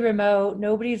 totally remote.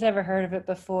 Nobody's ever heard of it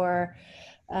before.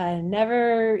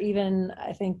 Never even,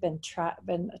 I think, been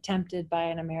attempted by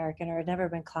an American, or had never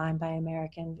been climbed by an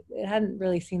American. It hadn't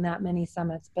really seen that many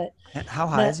summits, but how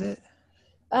high is it?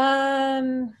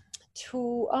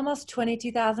 To almost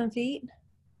 22,000 feet.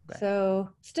 Okay. So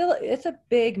still, it's a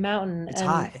big mountain. It's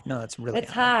high. No, it's really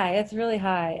high. It's really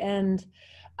high. And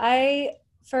I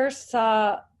first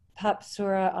saw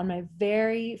Papsura on my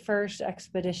very first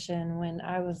expedition when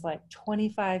I was like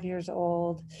 25 years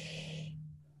old.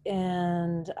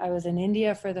 And I was in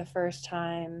India for the first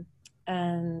time.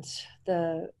 And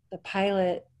the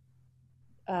pilot,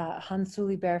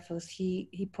 Hansuli Barefus,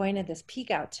 he pointed this peak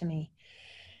out to me.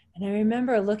 And I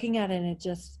remember looking at it, and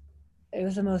it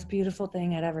was the most beautiful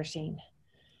thing I'd ever seen.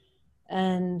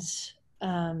 And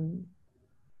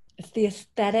it's the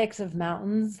aesthetics of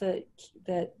mountains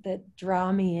that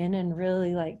draw me in and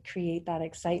really like create that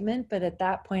excitement. But at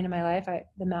that point in my life,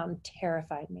 the mountain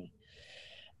terrified me.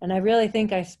 And I really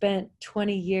think I spent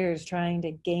 20 years trying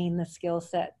to gain the skill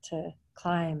set to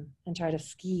climb and try to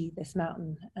ski this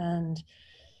mountain. And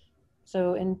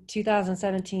so in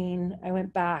 2017, I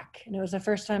went back, and it was the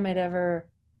first time I'd ever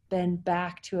been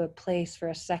back to a place for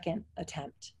a second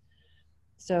attempt.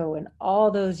 So in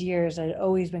all those years, I'd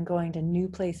always been going to new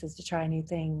places to try new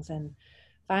things. And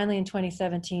finally in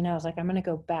 2017, I was like, I'm going to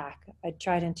go back. I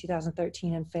tried in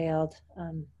 2013 and failed.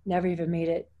 Never even made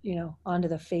it, onto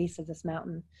the face of this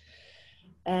mountain.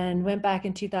 And went back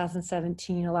in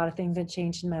 2017. A lot of things had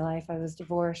changed in my life. I was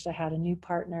divorced. I had a new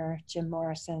partner, Jim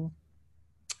Morrison.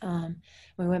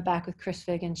 We went back with Chris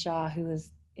Figenshaw, who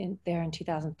was there in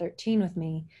 2013 with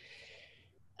me.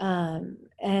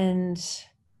 And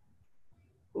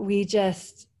we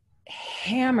just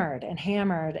hammered.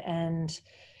 And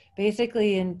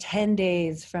basically in 10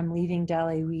 days from leaving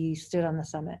Delhi, we stood on the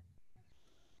summit.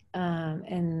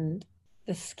 And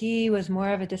the ski was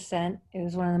more of a descent. It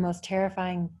was one of the most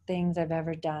terrifying things I've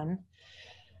ever done.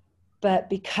 But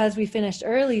because we finished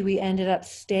early, we ended up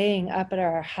staying up at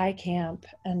our high camp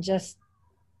and just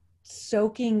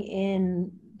soaking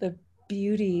in the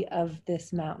beauty of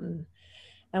this mountain.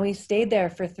 And we stayed there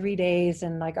for 3 days,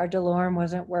 and like our DeLorme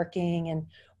wasn't working, and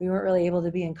we weren't really able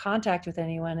to be in contact with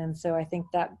anyone. And so I think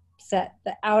that set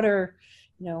the outer,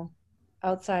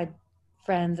 outside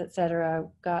friends, et cetera,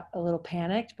 got a little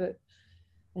panicked, but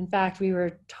in fact, we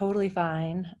were totally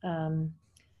fine.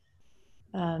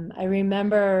 I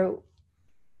remember,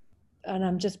 and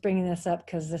I'm just bringing this up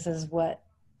because this is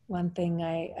one thing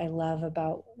I love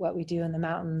about what we do in the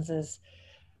mountains is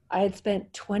I had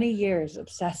spent 20 years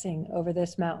obsessing over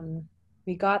this mountain.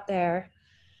 We got there,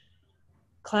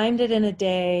 climbed it in a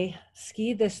day,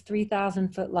 skied this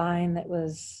 3,000 foot line that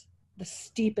was the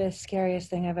steepest, scariest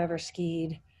thing I've ever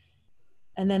skied.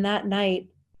 And then that night,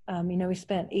 we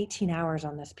spent 18 hours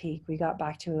on this peak. We got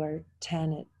back to our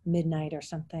tent at midnight or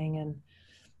something.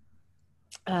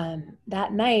 And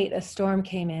that night a storm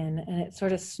came in, and it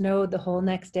sort of snowed the whole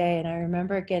next day. And I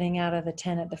remember getting out of the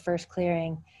tent at the first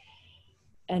clearing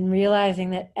and realizing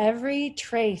that every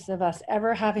trace of us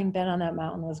ever having been on that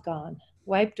mountain was gone,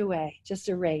 wiped away, just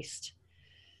erased.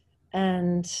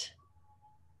 And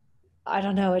I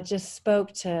don't know, it just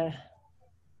spoke to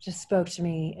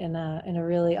me in a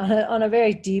really, on a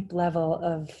very deep level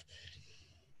of,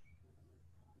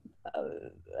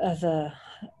 as a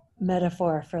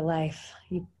metaphor for life.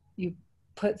 You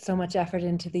put so much effort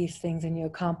into these things and you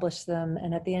accomplish them,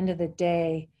 and at the end of the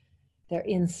day, they're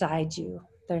inside you.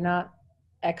 They're not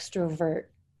extrovert.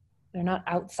 They're not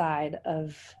outside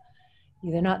of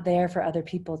you. They're not there for other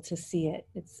people to see it.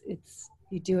 It's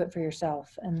you do it for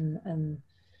yourself, and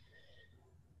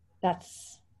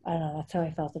that's, I don't know, that's how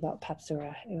I felt about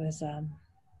Papsura. It was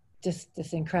just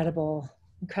this incredible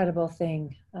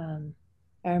thing.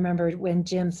 I remember when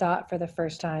Jim saw it for the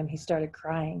first time, he started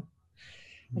crying.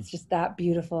 It's just that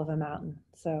beautiful of a mountain.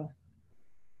 So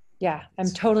yeah, I'm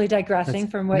totally digressing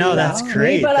from what you that's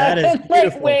great. But that is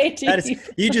beautiful. Way deep.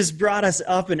 You just brought us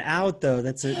up and out though.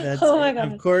 That's oh my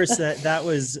God. Of course that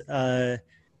was that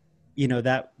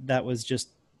was just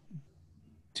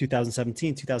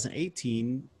 2017,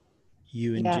 2018.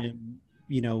 You and Jim,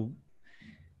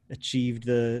 achieved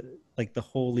the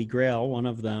holy grail, one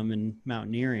of them in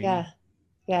mountaineering.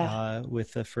 Yeah.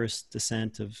 With the first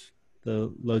descent of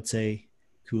the Lhotse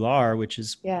Couloir, which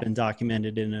has been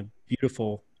documented in a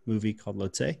beautiful movie called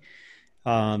Lhotse.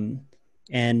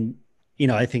 And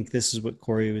I think this is what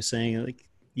Corey was saying, like,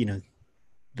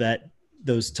 that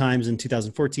those times in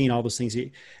 2014, all those things,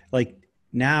 like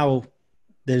now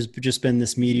there's just been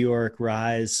this meteoric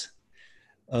rise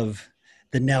of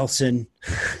the Nelson.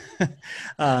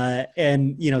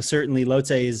 And, certainly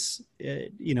Lhotse is,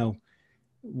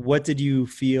 what did you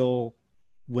feel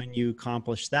when you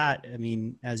accomplished that? I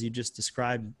mean, as you just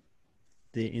described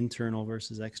the internal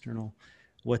versus external,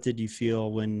 what did you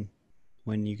feel when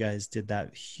you guys did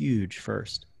that huge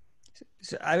first?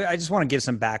 So I just want to give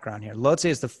some background here. Lhotse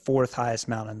is the 4th highest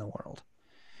mountain in the world.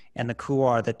 And the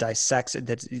couloir that dissects it,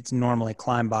 that it's normally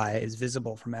climbed by, is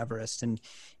visible from Everest. And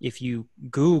if you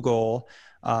Google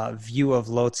view of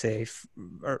Lhotse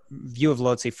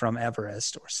from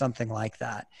Everest or something like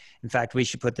that, in fact, we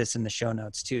should put this in the show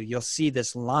notes too, you'll see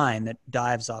this line that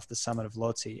dives off the summit of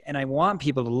Lhotse. And I want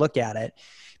people to look at it,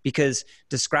 because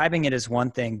describing it is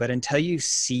one thing, but until you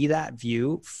see that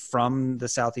view from the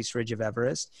southeast ridge of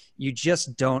Everest, you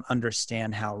just don't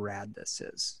understand how rad this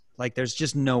is. Like, there's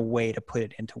just no way to put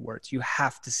it into words. You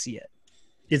have to see it.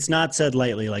 It's not said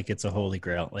lightly, like it's a holy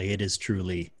grail. Like, it is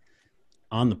truly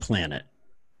on the planet.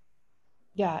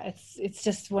 Yeah, it's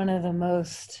just one of the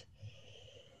most,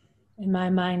 in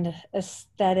my mind,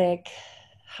 aesthetic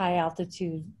high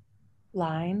altitude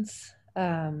lines.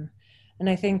 And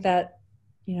I think that,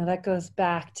 that goes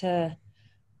back to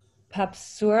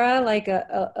Papsura. Like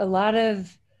a lot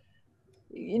of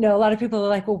people are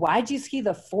like, well, why'd you ski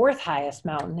the 4th highest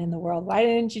mountain in the world? Why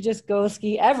didn't you just go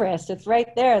ski Everest? It's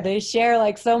right there. They share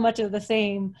like so much of the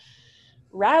same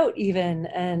route even.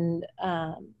 And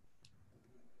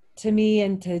to me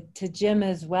and to Jim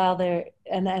as well there,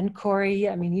 and Corey,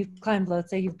 I mean, you've climbed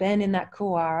Lhotse, you've been in that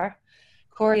couloir.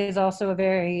 Corey is also a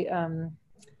very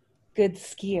good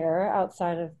skier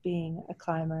outside of being a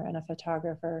climber and a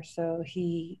photographer. So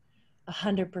he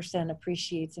 100%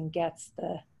 appreciates and gets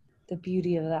the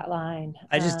beauty of that line.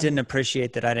 I just didn't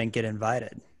appreciate that I didn't get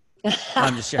invited.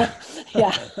 I'm just sure.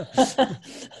 Yeah,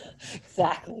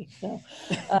 exactly. So,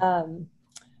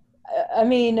 I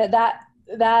mean, that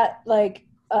like,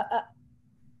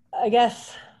 I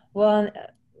guess, well,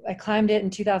 I climbed it in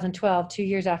 2012, 2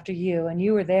 years after you, and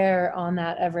you were there on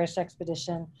that Everest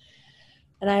expedition.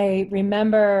 And I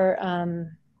remember,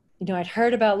 I'd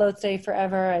heard about Lhotse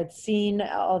forever. I'd seen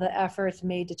all the efforts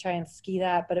made to try and ski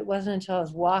that, but it wasn't until I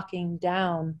was walking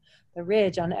down the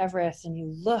ridge on Everest and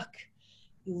you look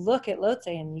at Lhotse,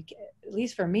 and at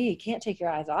least for me, you can't take your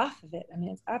eyes off of it. I mean,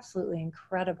 it's absolutely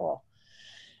incredible.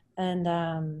 And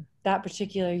that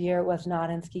particular year, it was not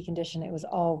in ski condition. It was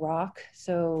all rock.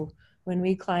 So when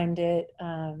we climbed it,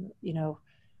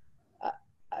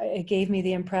 it gave me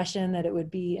the impression that it would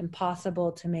be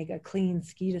impossible to make a clean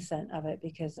ski descent of it,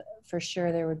 because for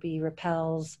sure there would be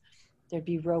rappels, there'd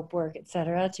be rope work,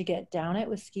 etc., to get down it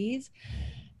with skis.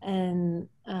 And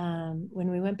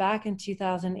when we went back in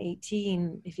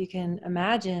 2018, if you can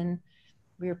imagine,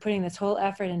 we were putting this whole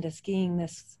effort into skiing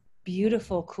this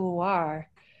beautiful couloir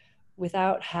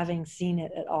without having seen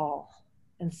it at all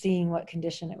and seeing what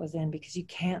condition it was in, because you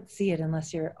can't see it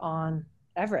unless you're on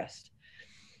Everest.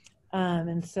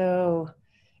 And so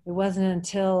it wasn't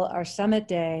until our summit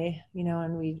day,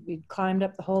 and we climbed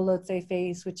up the whole Lhotse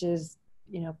face, which is,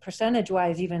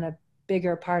 percentage-wise, even a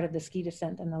bigger part of the ski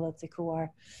descent than the Lhotse couloir.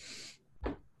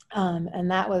 And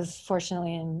that was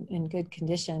fortunately in good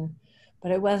condition.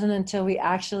 But it wasn't until we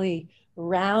actually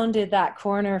rounded that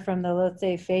corner from the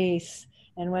Lhotse face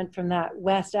and went from that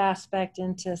west aspect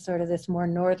into sort of this more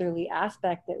northerly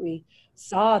aspect that we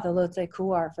saw the Lhotse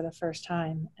couloir for the first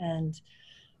time. And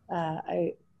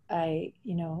I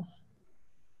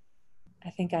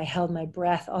think I held my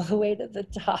breath all the way to the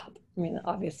top. I mean,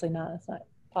 obviously not, it's not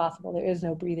possible. There is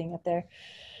no breathing up there.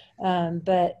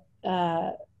 But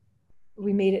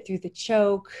we made it through the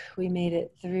choke. We made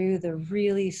it through the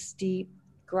really steep,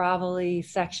 grovelly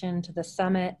section to the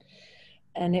summit.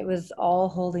 And it was all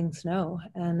holding snow.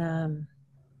 And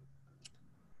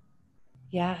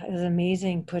it was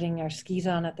amazing putting our skis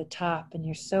on at the top, and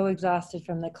you're so exhausted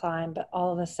from the climb, but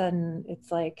all of a sudden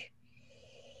it's like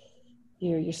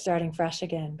you're starting fresh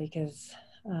again, because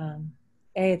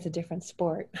it's a different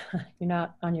sport. You're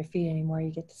not on your feet anymore.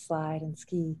 You get to slide and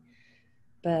ski,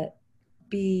 but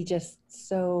be just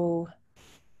so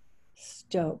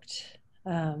stoked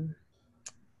to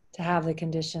have the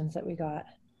conditions that we got.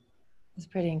 It was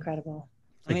pretty incredible.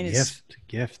 It's a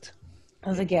gift. It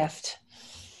was a gift.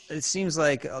 It seems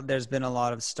like there's been a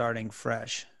lot of starting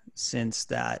fresh since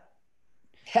that.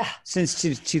 Yeah. Since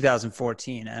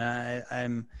 2014,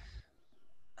 and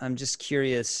I'm just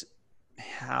curious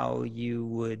how you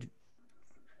would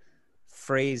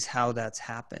phrase how that's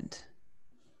happened.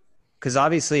 Because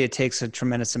obviously it takes a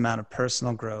tremendous amount of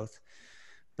personal growth,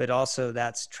 but also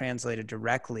that's translated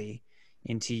directly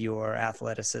into your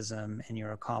athleticism and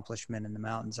your accomplishment in the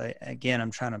mountains.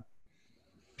 I'm trying to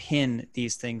pin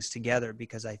these things together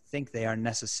because I think they are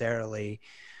necessarily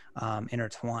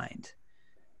intertwined,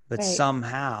 but Right.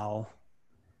 somehow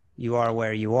you are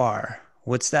where you are.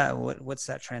 What's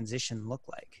that transition look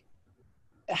like?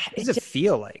 What does it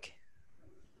feel like?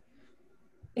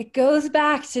 It goes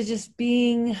back to just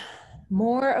being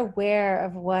more aware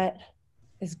of what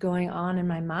is going on in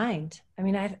my mind. I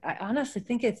mean, I honestly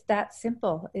think it's that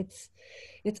simple. It's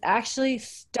actually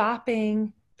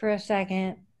stopping for a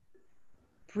second,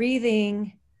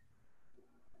 breathing,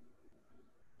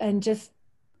 and just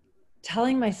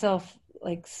telling myself,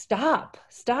 like, stop,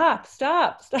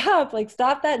 like,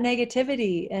 stop that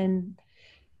negativity, and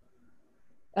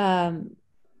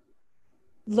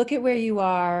look at where you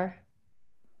are,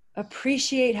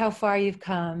 appreciate how far you've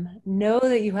come, know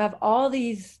that you have all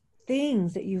these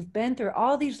things that you've been through,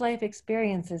 all these life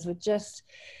experiences, which just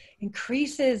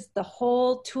increases the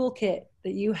whole toolkit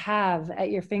that you have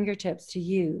at your fingertips to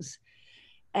use,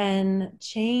 and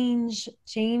change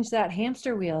that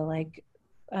hamster wheel. Like,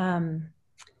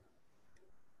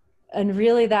 and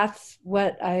really that's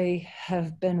what I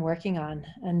have been working on.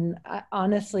 And I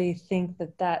honestly think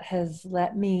that has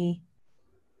let me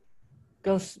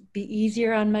go be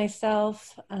easier on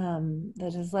myself.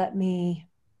 That has let me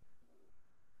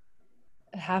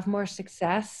have more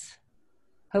success.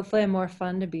 Hopefully I'm more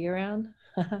fun to be around.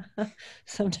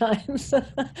 Sometimes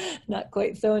not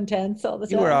quite so intense all the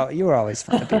time. You were always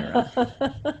fun to be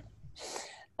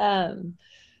around.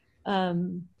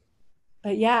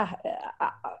 But yeah,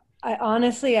 I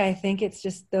honestly, I think it's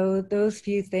just those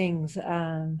few things,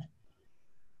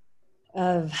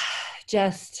 of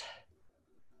just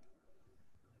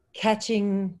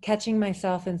catching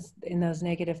myself in those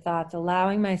negative thoughts,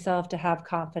 allowing myself to have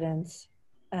confidence,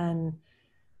 and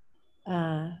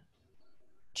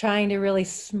trying to really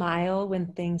smile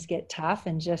when things get tough,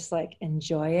 and just like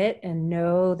enjoy it, and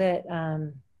know that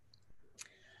I'm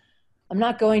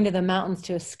not going to the mountains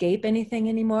to escape anything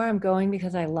anymore. I'm going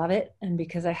because I love it, and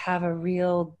because I have a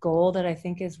real goal that I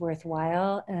think is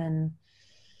worthwhile. And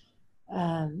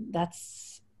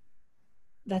that's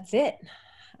it.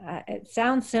 It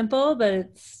sounds simple, but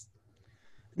it's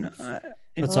a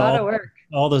lot of work.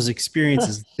 All those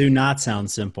experiences do not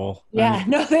sound simple. Yeah, I mean,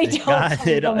 no, they don't. Got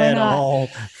it at all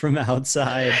from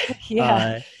outside.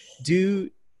 Yeah. Do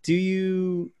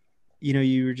you,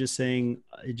 you were just saying,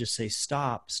 just say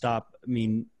stop. I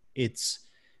mean, I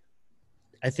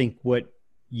think what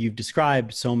you've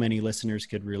described, so many listeners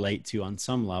could relate to on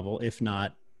some level, if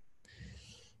not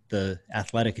the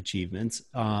athletic achievements.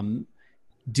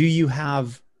 Do you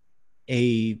have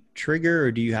a trigger,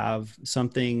 or do you have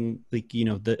something like,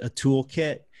 a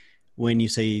toolkit when you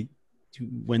say,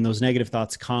 when those negative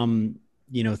thoughts come,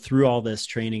 through all this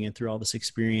training and through all this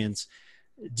experience,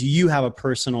 do you have a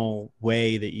personal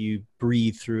way that you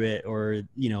breathe through it, or,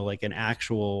 like an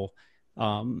actual,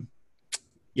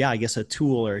 I guess a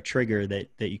tool or a trigger that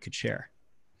you could share?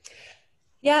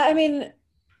 Yeah. I mean,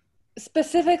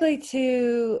 specifically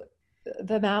to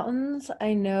the mountains,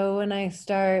 I know when I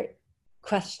start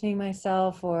questioning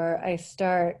myself, or I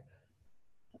start,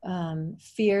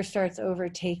 fear starts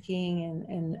overtaking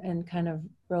and kind of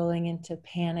rolling into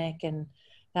panic, and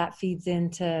that feeds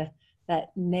into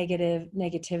that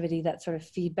negativity, that sort of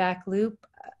feedback loop.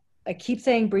 I keep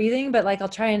saying breathing, but like, I'll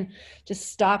try and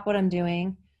just stop what I'm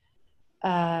doing.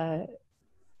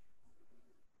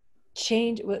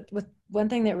 Change with one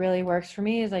thing that really works for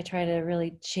me is I try to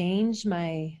really change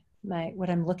my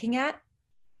what I'm looking at.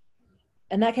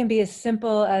 And that can be as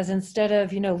simple as, instead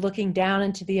of, looking down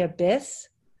into the abyss,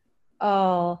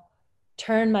 I'll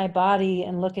turn my body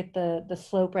and look at the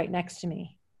slope right next to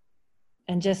me,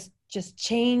 and just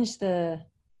change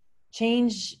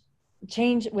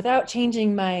without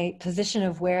changing my position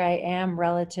of where I am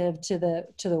relative to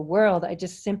the world. I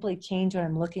just simply change what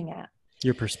I'm looking at.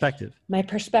 Your perspective. My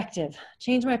perspective.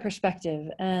 Change my perspective,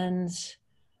 and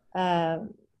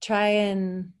try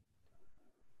and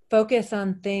focus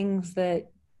on things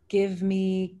that give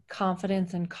me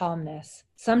confidence and calmness.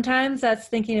 Sometimes that's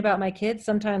thinking about my kids.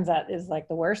 Sometimes that is like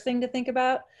the worst thing to think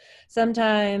about.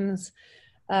 Sometimes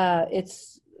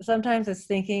it's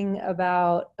thinking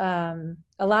about, a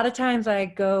lot of times I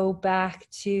go back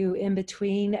to in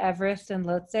between Everest and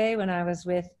Lhotse, when I was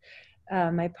with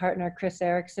my partner, Chris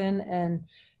Erickson, and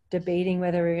debating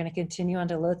whether we were going to continue on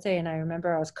to Lhotse. And I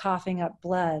remember I was coughing up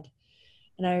blood,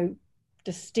 and I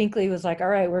distinctly was like, all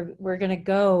right, we're going to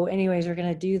go anyways. We're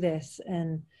going to do this.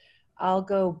 And I'll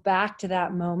go back to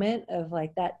that moment of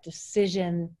like that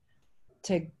decision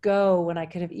to go when I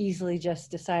could have easily just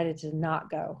decided to not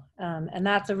go. And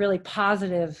that's a really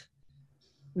positive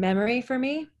memory for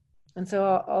me. And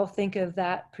so I'll think of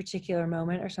that particular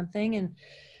moment or something.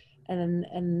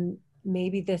 And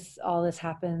maybe all this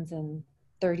happens in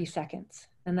 30 seconds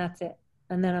and that's it.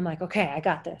 And then I'm like, okay, I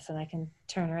got this. And I can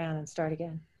turn around and start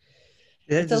again.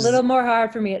 It's a little more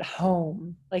hard for me at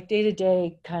home. Like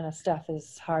day-to-day kind of stuff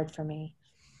is hard for me.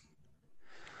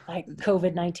 Like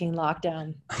COVID-19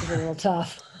 lockdown is a little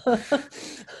tough.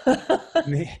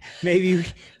 Maybe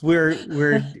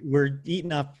we're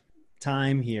eating up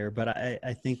time here, but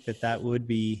I think that would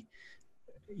be,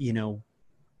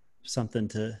 something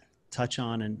to touch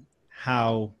on, and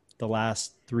how the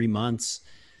last 3 months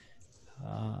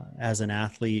as an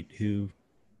athlete who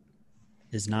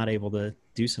is not able to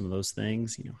do some of those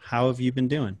things, how have you been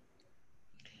doing?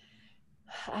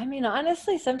 I mean,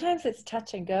 honestly, sometimes it's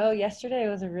touch and go. Yesterday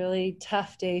was a really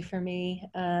tough day for me.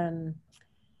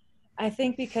 I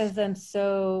think because I'm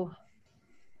so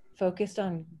focused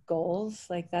on goals,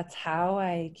 like that's how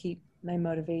I keep my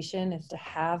motivation, is to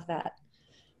have that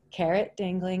carrot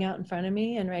dangling out in front of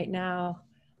me. And right now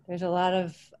there's a lot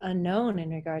of unknown in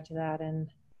regard to that.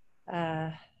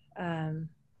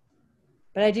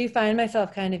 But I do find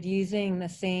myself kind of using the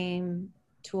same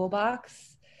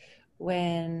toolbox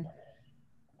when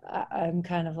I'm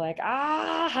kind of like,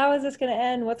 how is this going to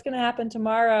end? What's going to happen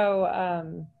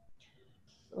tomorrow?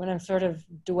 When I'm sort of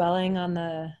dwelling on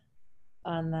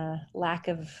the lack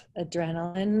of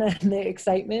adrenaline and the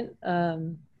excitement,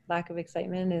 lack of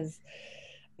excitement is,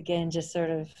 again, just sort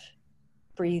of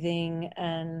breathing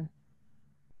and,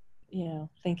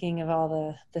 thinking of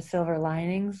all the silver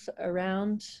linings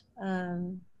around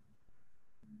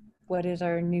what is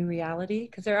our new reality,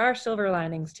 because there are silver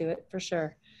linings to it for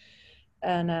sure.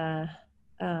 And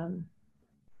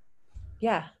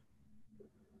yeah,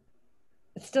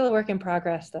 it's still a work in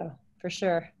progress though, for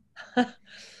sure. I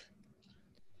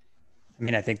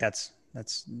mean, I think that's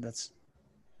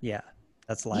yeah,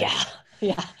 that's life.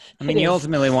 Yeah. I mean, you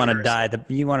ultimately want to die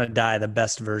the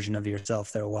best version of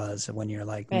yourself there was when you're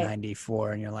like right.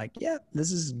 94 and you're like, yeah,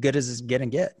 this is as good as it's gonna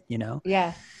get,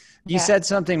 Yeah. You said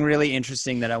something really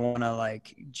interesting that I want to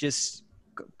just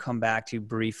come back to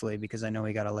briefly, because I know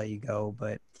we got to let you go,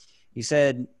 but you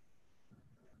said,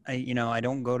 I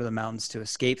don't go to the mountains to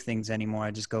escape things anymore.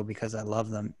 I just go because I love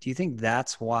them. Do you think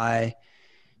that's why,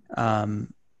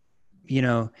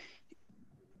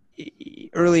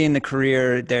 early in the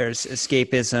career, there's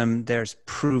escapism, there's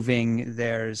proving,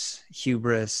 there's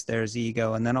hubris, there's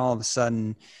ego. And then all of a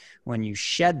sudden, when you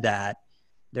shed that,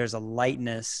 there's a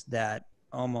lightness that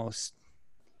almost,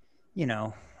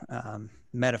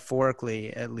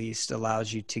 metaphorically at least,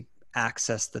 allows you to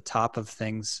access the top of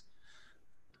things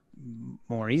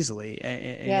more easily.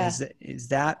 Yeah. Is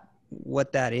that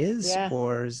what that is? Yeah.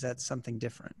 Or is that something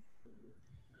different?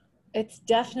 It's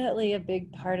definitely a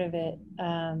big part of it.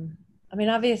 I mean,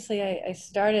 obviously I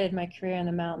started my career in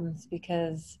the mountains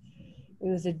because it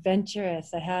was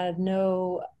adventurous. I had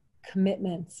no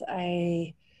commitments.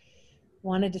 I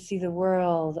wanted to see the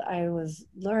world. I was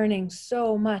learning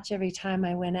so much every time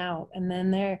I went out. And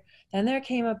then there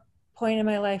came a point in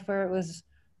my life where it was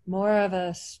more of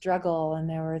a struggle, and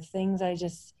there were things I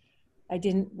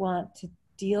didn't want to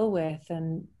deal with.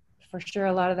 And for sure,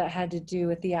 a lot of that had to do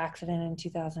with the accident in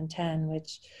 2010,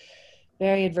 which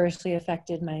very adversely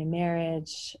affected my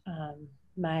marriage.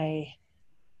 My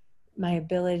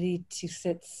ability to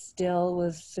sit still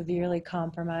was severely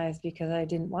compromised because I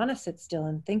didn't want to sit still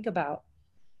and think about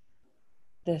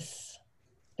this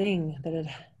thing that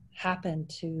had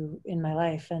happened in my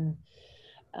life. And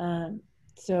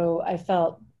so I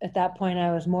felt at that point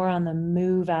I was more on the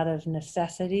move out of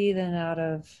necessity than out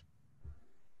of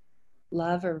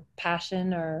love or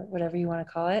passion or whatever you want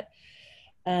to call it.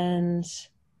 And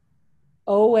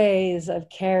always I've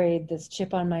carried this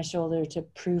chip on my shoulder to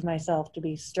prove myself, to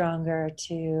be stronger,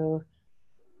 to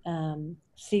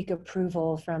seek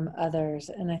approval from others.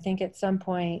 And I think at some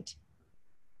point,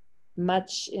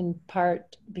 much in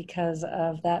part because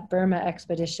of that Burma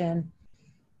expedition,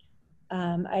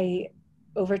 I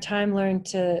over time learned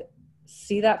to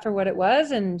see that for what it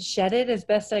was and shed it as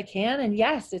best I can. And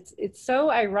yes, it's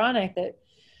so ironic that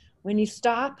when you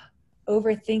stop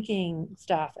overthinking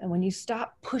stuff and when you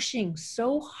stop pushing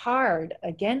so hard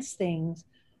against things,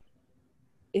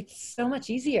 it's so much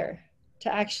easier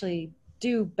to actually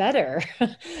do better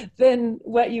than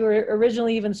what you were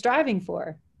originally even striving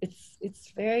for.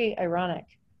 It's very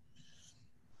ironic.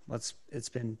 Well, it's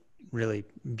been really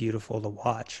beautiful to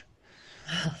watch.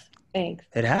 Thanks.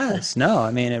 It has. No,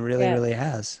 I mean, it really, really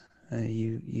has.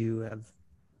 You have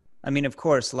I mean, of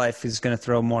course, life is going to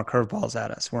throw more curveballs at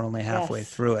us. We're only halfway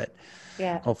through it.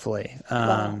 Yeah. Hopefully.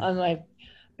 Well, I'm like,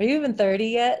 are you even 30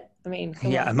 yet? I mean,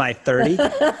 yeah. on. Am I 30?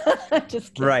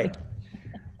 Just kidding. Right.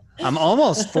 I'm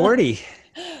almost 40.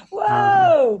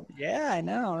 Whoa. Yeah, I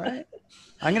know, right?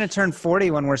 I'm going to turn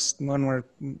 40 when we're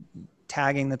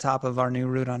tagging the top of our new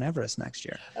route on Everest next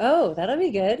year. Oh, that'll be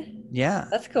good. Yeah.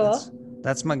 That's cool.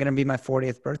 That's going to be my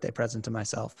 40th birthday present to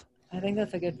myself. I think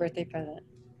that's a good birthday present.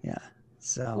 Yeah.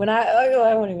 So when I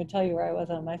won't even tell you where I was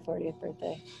on my 40th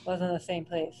birthday. I was in the same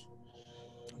place.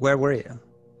 Where were you?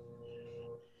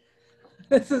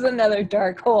 This is another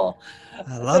dark hole.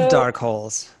 I love dark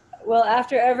holes. Well,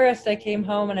 after Everest, I came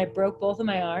home and I broke both of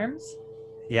my arms.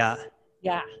 Yeah.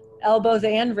 Yeah. Elbows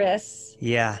and wrists.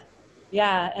 Yeah.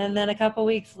 Yeah. And then a couple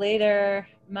weeks later,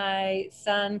 my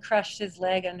son crushed his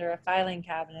leg under a filing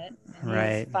cabinet.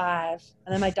 Right. He was 5.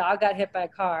 And then my dog got hit by a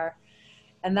car.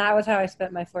 And that was how I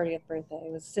spent my 40th birthday.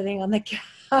 I was sitting on the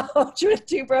couch with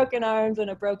 2 broken arms and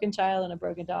a broken child and a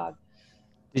broken dog.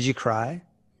 Did you cry?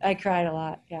 I cried a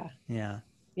lot. Yeah. Yeah.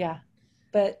 Yeah.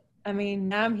 But I mean,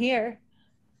 now I'm here.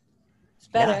 It's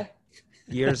better.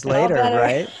 Yeah. Years later,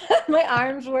 right? My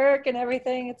arms work and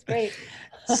everything. It's great.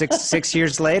 6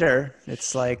 years later,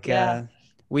 it's like,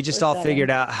 we just all figured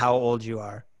out how old you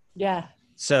are. Yeah.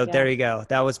 So there you go.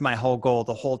 That was my whole goal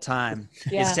the whole time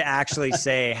is to actually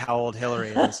say how old Hillary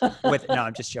is. No,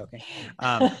 I'm just joking.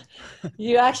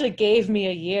 You actually gave me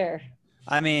a year.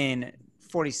 I mean,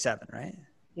 47, right?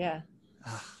 Yeah.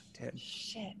 Oh, dude,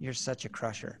 shit. You're such a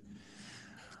crusher.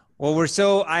 Well,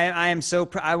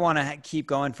 I want to keep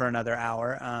going for another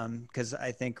hour because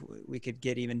I think we could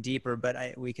get even deeper,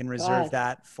 but we can reserve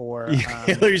that for.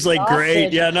 Hillary's like,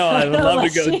 great. Yeah, no, I'd love to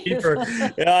go deeper.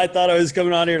 Yeah, I thought I was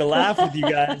coming on here to laugh with you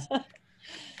guys.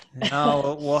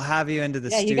 No, we'll have you into the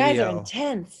studio. You guys are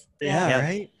intense. Yeah,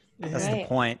 right? That's the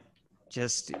point.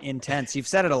 Just intense. You've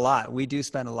said it a lot. We do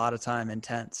spend a lot of time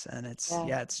intense, and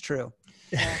it's true.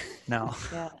 Yeah. No.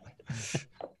 Yeah.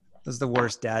 This is the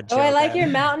worst dad joke. Oh, I like your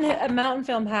mountain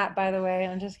film hat, by the way.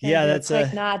 I'm just gonna that's a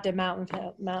quick nod to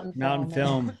mountain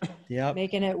film. Yep.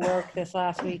 Making it work this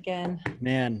last weekend.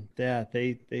 Man, yeah,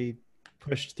 they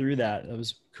pushed through that. That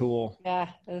was cool. Yeah,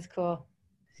 it was cool.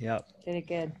 Yep. Did it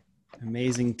good.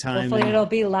 Amazing time. Hopefully it'll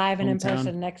be live and in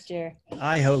person next year.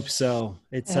 I hope so.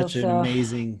 It's such an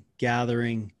amazing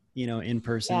gathering,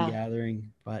 in-person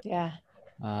gathering. But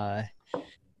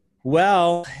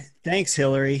well, thanks,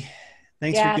 Hillary.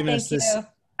 Thanks for giving us this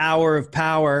hour of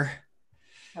power.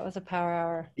 That was a power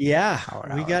hour. Yeah,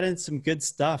 we got in some good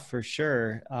stuff for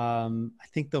sure. I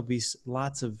think there'll be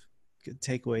lots of good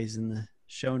takeaways in the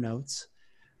show notes.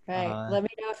 Right. Let me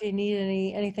know if you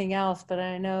need anything else, but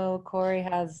I know Corey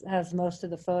has most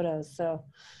of the photos. So.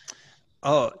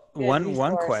 Oh,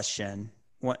 one question.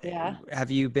 Have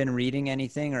you been reading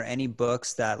anything or any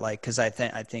books that because I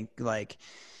think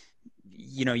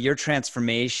your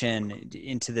transformation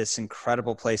into this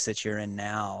incredible place that you're in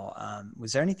now,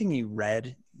 was there anything you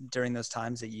read during those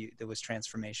times that was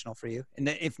transformational for you? And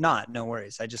if not, no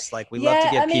worries. I just we love to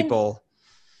give people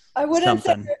I wouldn't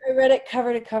something. say I read it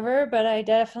cover to cover, but I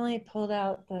definitely pulled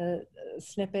out the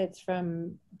snippets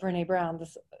from Brene Brown,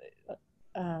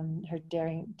 her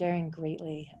Daring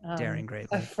Greatly. Daring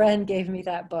Greatly. A friend gave me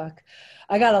that book.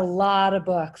 I got a lot of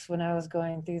books when I was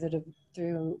going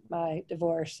through my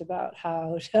divorce about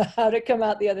how to come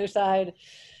out the other side.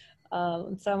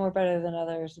 Some were better than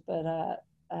others, but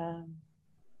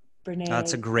Brene.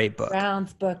 That's a great book.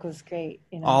 Brown's book was great.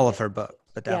 All of her book,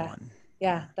 but that one.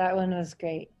 Yeah, that one was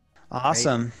great.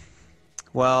 Awesome. Great.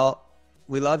 Well,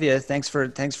 we love you. Thanks for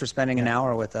spending an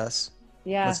hour with us.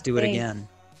 Yeah. Let's do it again.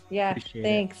 Yeah. Appreciate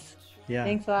thanks. It. Yeah.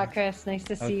 Thanks a lot, Chris. Nice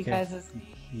to see you guys.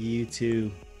 You too.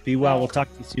 Be well. We'll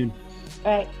talk to you soon.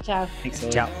 All right. Ciao. Thanks.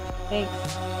 Ciao. Thanks.